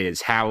what it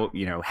is, how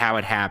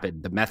it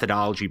happened, the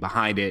methodology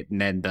behind it, and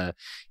then the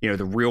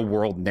real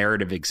world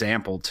narrative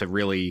example to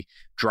really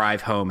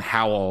drive home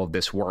how all of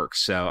this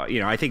works. So,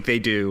 I think they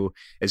do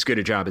as good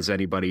a job as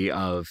anybody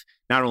of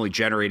not only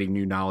generating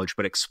new knowledge,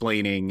 but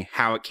explaining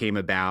how it came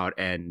about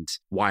and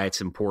why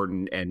it's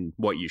important and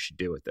what you should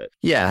do with it.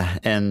 Yeah.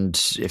 And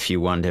if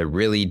you want to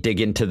really dig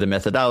into the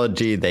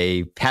methodology,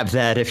 they have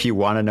that. If you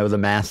want to know the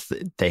math,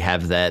 they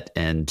have that.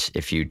 And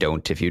if you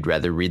don't, if you'd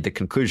rather read the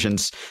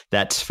conclusions,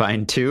 that's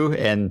fine too.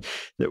 And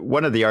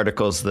one of the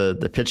articles,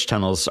 the Pitch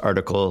Tunnels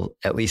article,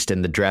 at least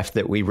in the draft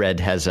that we read,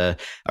 has a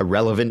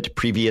relevant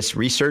previous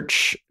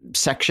research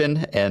section.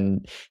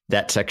 And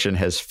that section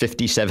has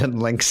 57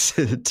 links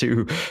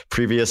to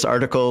previous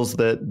articles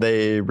that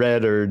they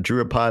read or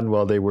drew upon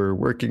while they were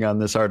working on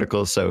this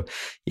article. So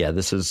yeah,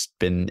 this has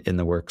been in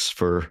the works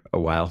for a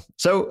while.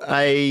 So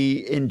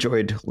I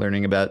enjoyed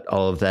learning about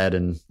all of that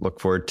and look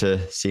forward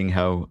to seeing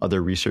how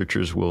other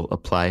researchers will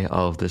apply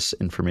all of this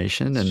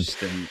information. And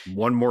just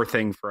one more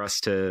thing for us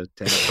to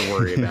have to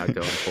worry about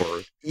going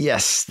forward.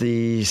 Yes,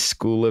 the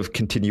School of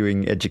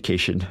Continuing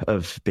Education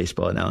of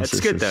Baseball Analysis.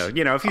 That's good though.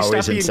 If you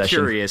stop being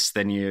curious,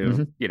 then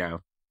you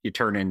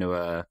turn into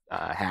a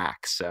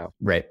hack. So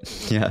right.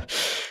 Yeah.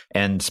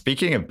 And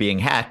speaking of being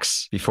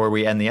hacks, before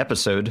we end the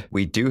episode,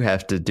 we do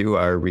have to do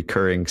our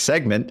recurring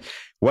segment.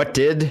 What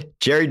did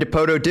Jerry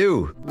Dipoto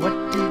do?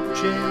 What did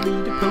Jerry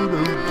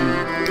Dipoto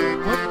do?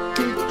 What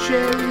did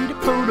Jerry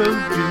Dipoto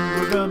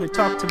do? We're gonna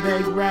talk to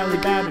Meg Rowley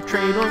about a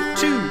trade or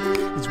two.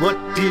 Is what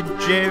did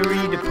Jerry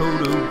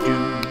Dipoto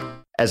do?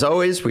 As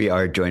always, we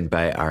are joined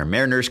by our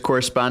Mariners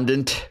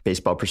correspondent,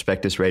 Baseball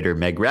Prospectus writer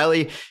Meg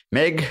Rowley.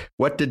 Meg,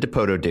 what did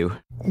Dipoto do?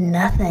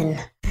 Nothing.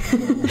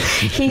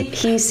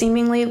 He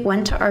seemingly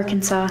went to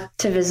Arkansas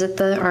to visit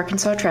the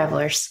Arkansas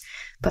Travelers,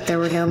 but there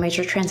were no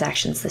major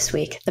transactions this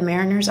week. The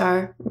Mariners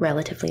are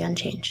relatively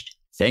unchanged.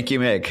 Thank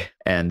you, Meg.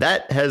 And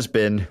that has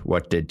been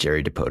What Did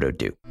Jerry Dipoto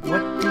Do?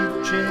 What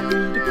did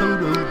Jerry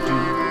Dipoto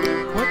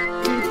do? What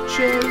did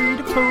Jerry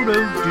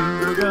Dipoto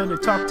do? We're gonna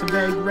talk to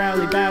Meg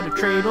Rowley about a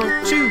trade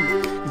or two.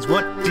 Is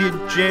what did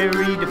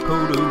Jerry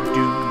Dipoto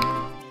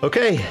do?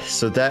 Okay,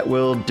 so that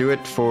will do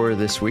it for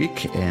this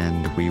week,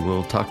 and we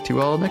will talk to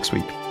you all next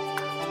week.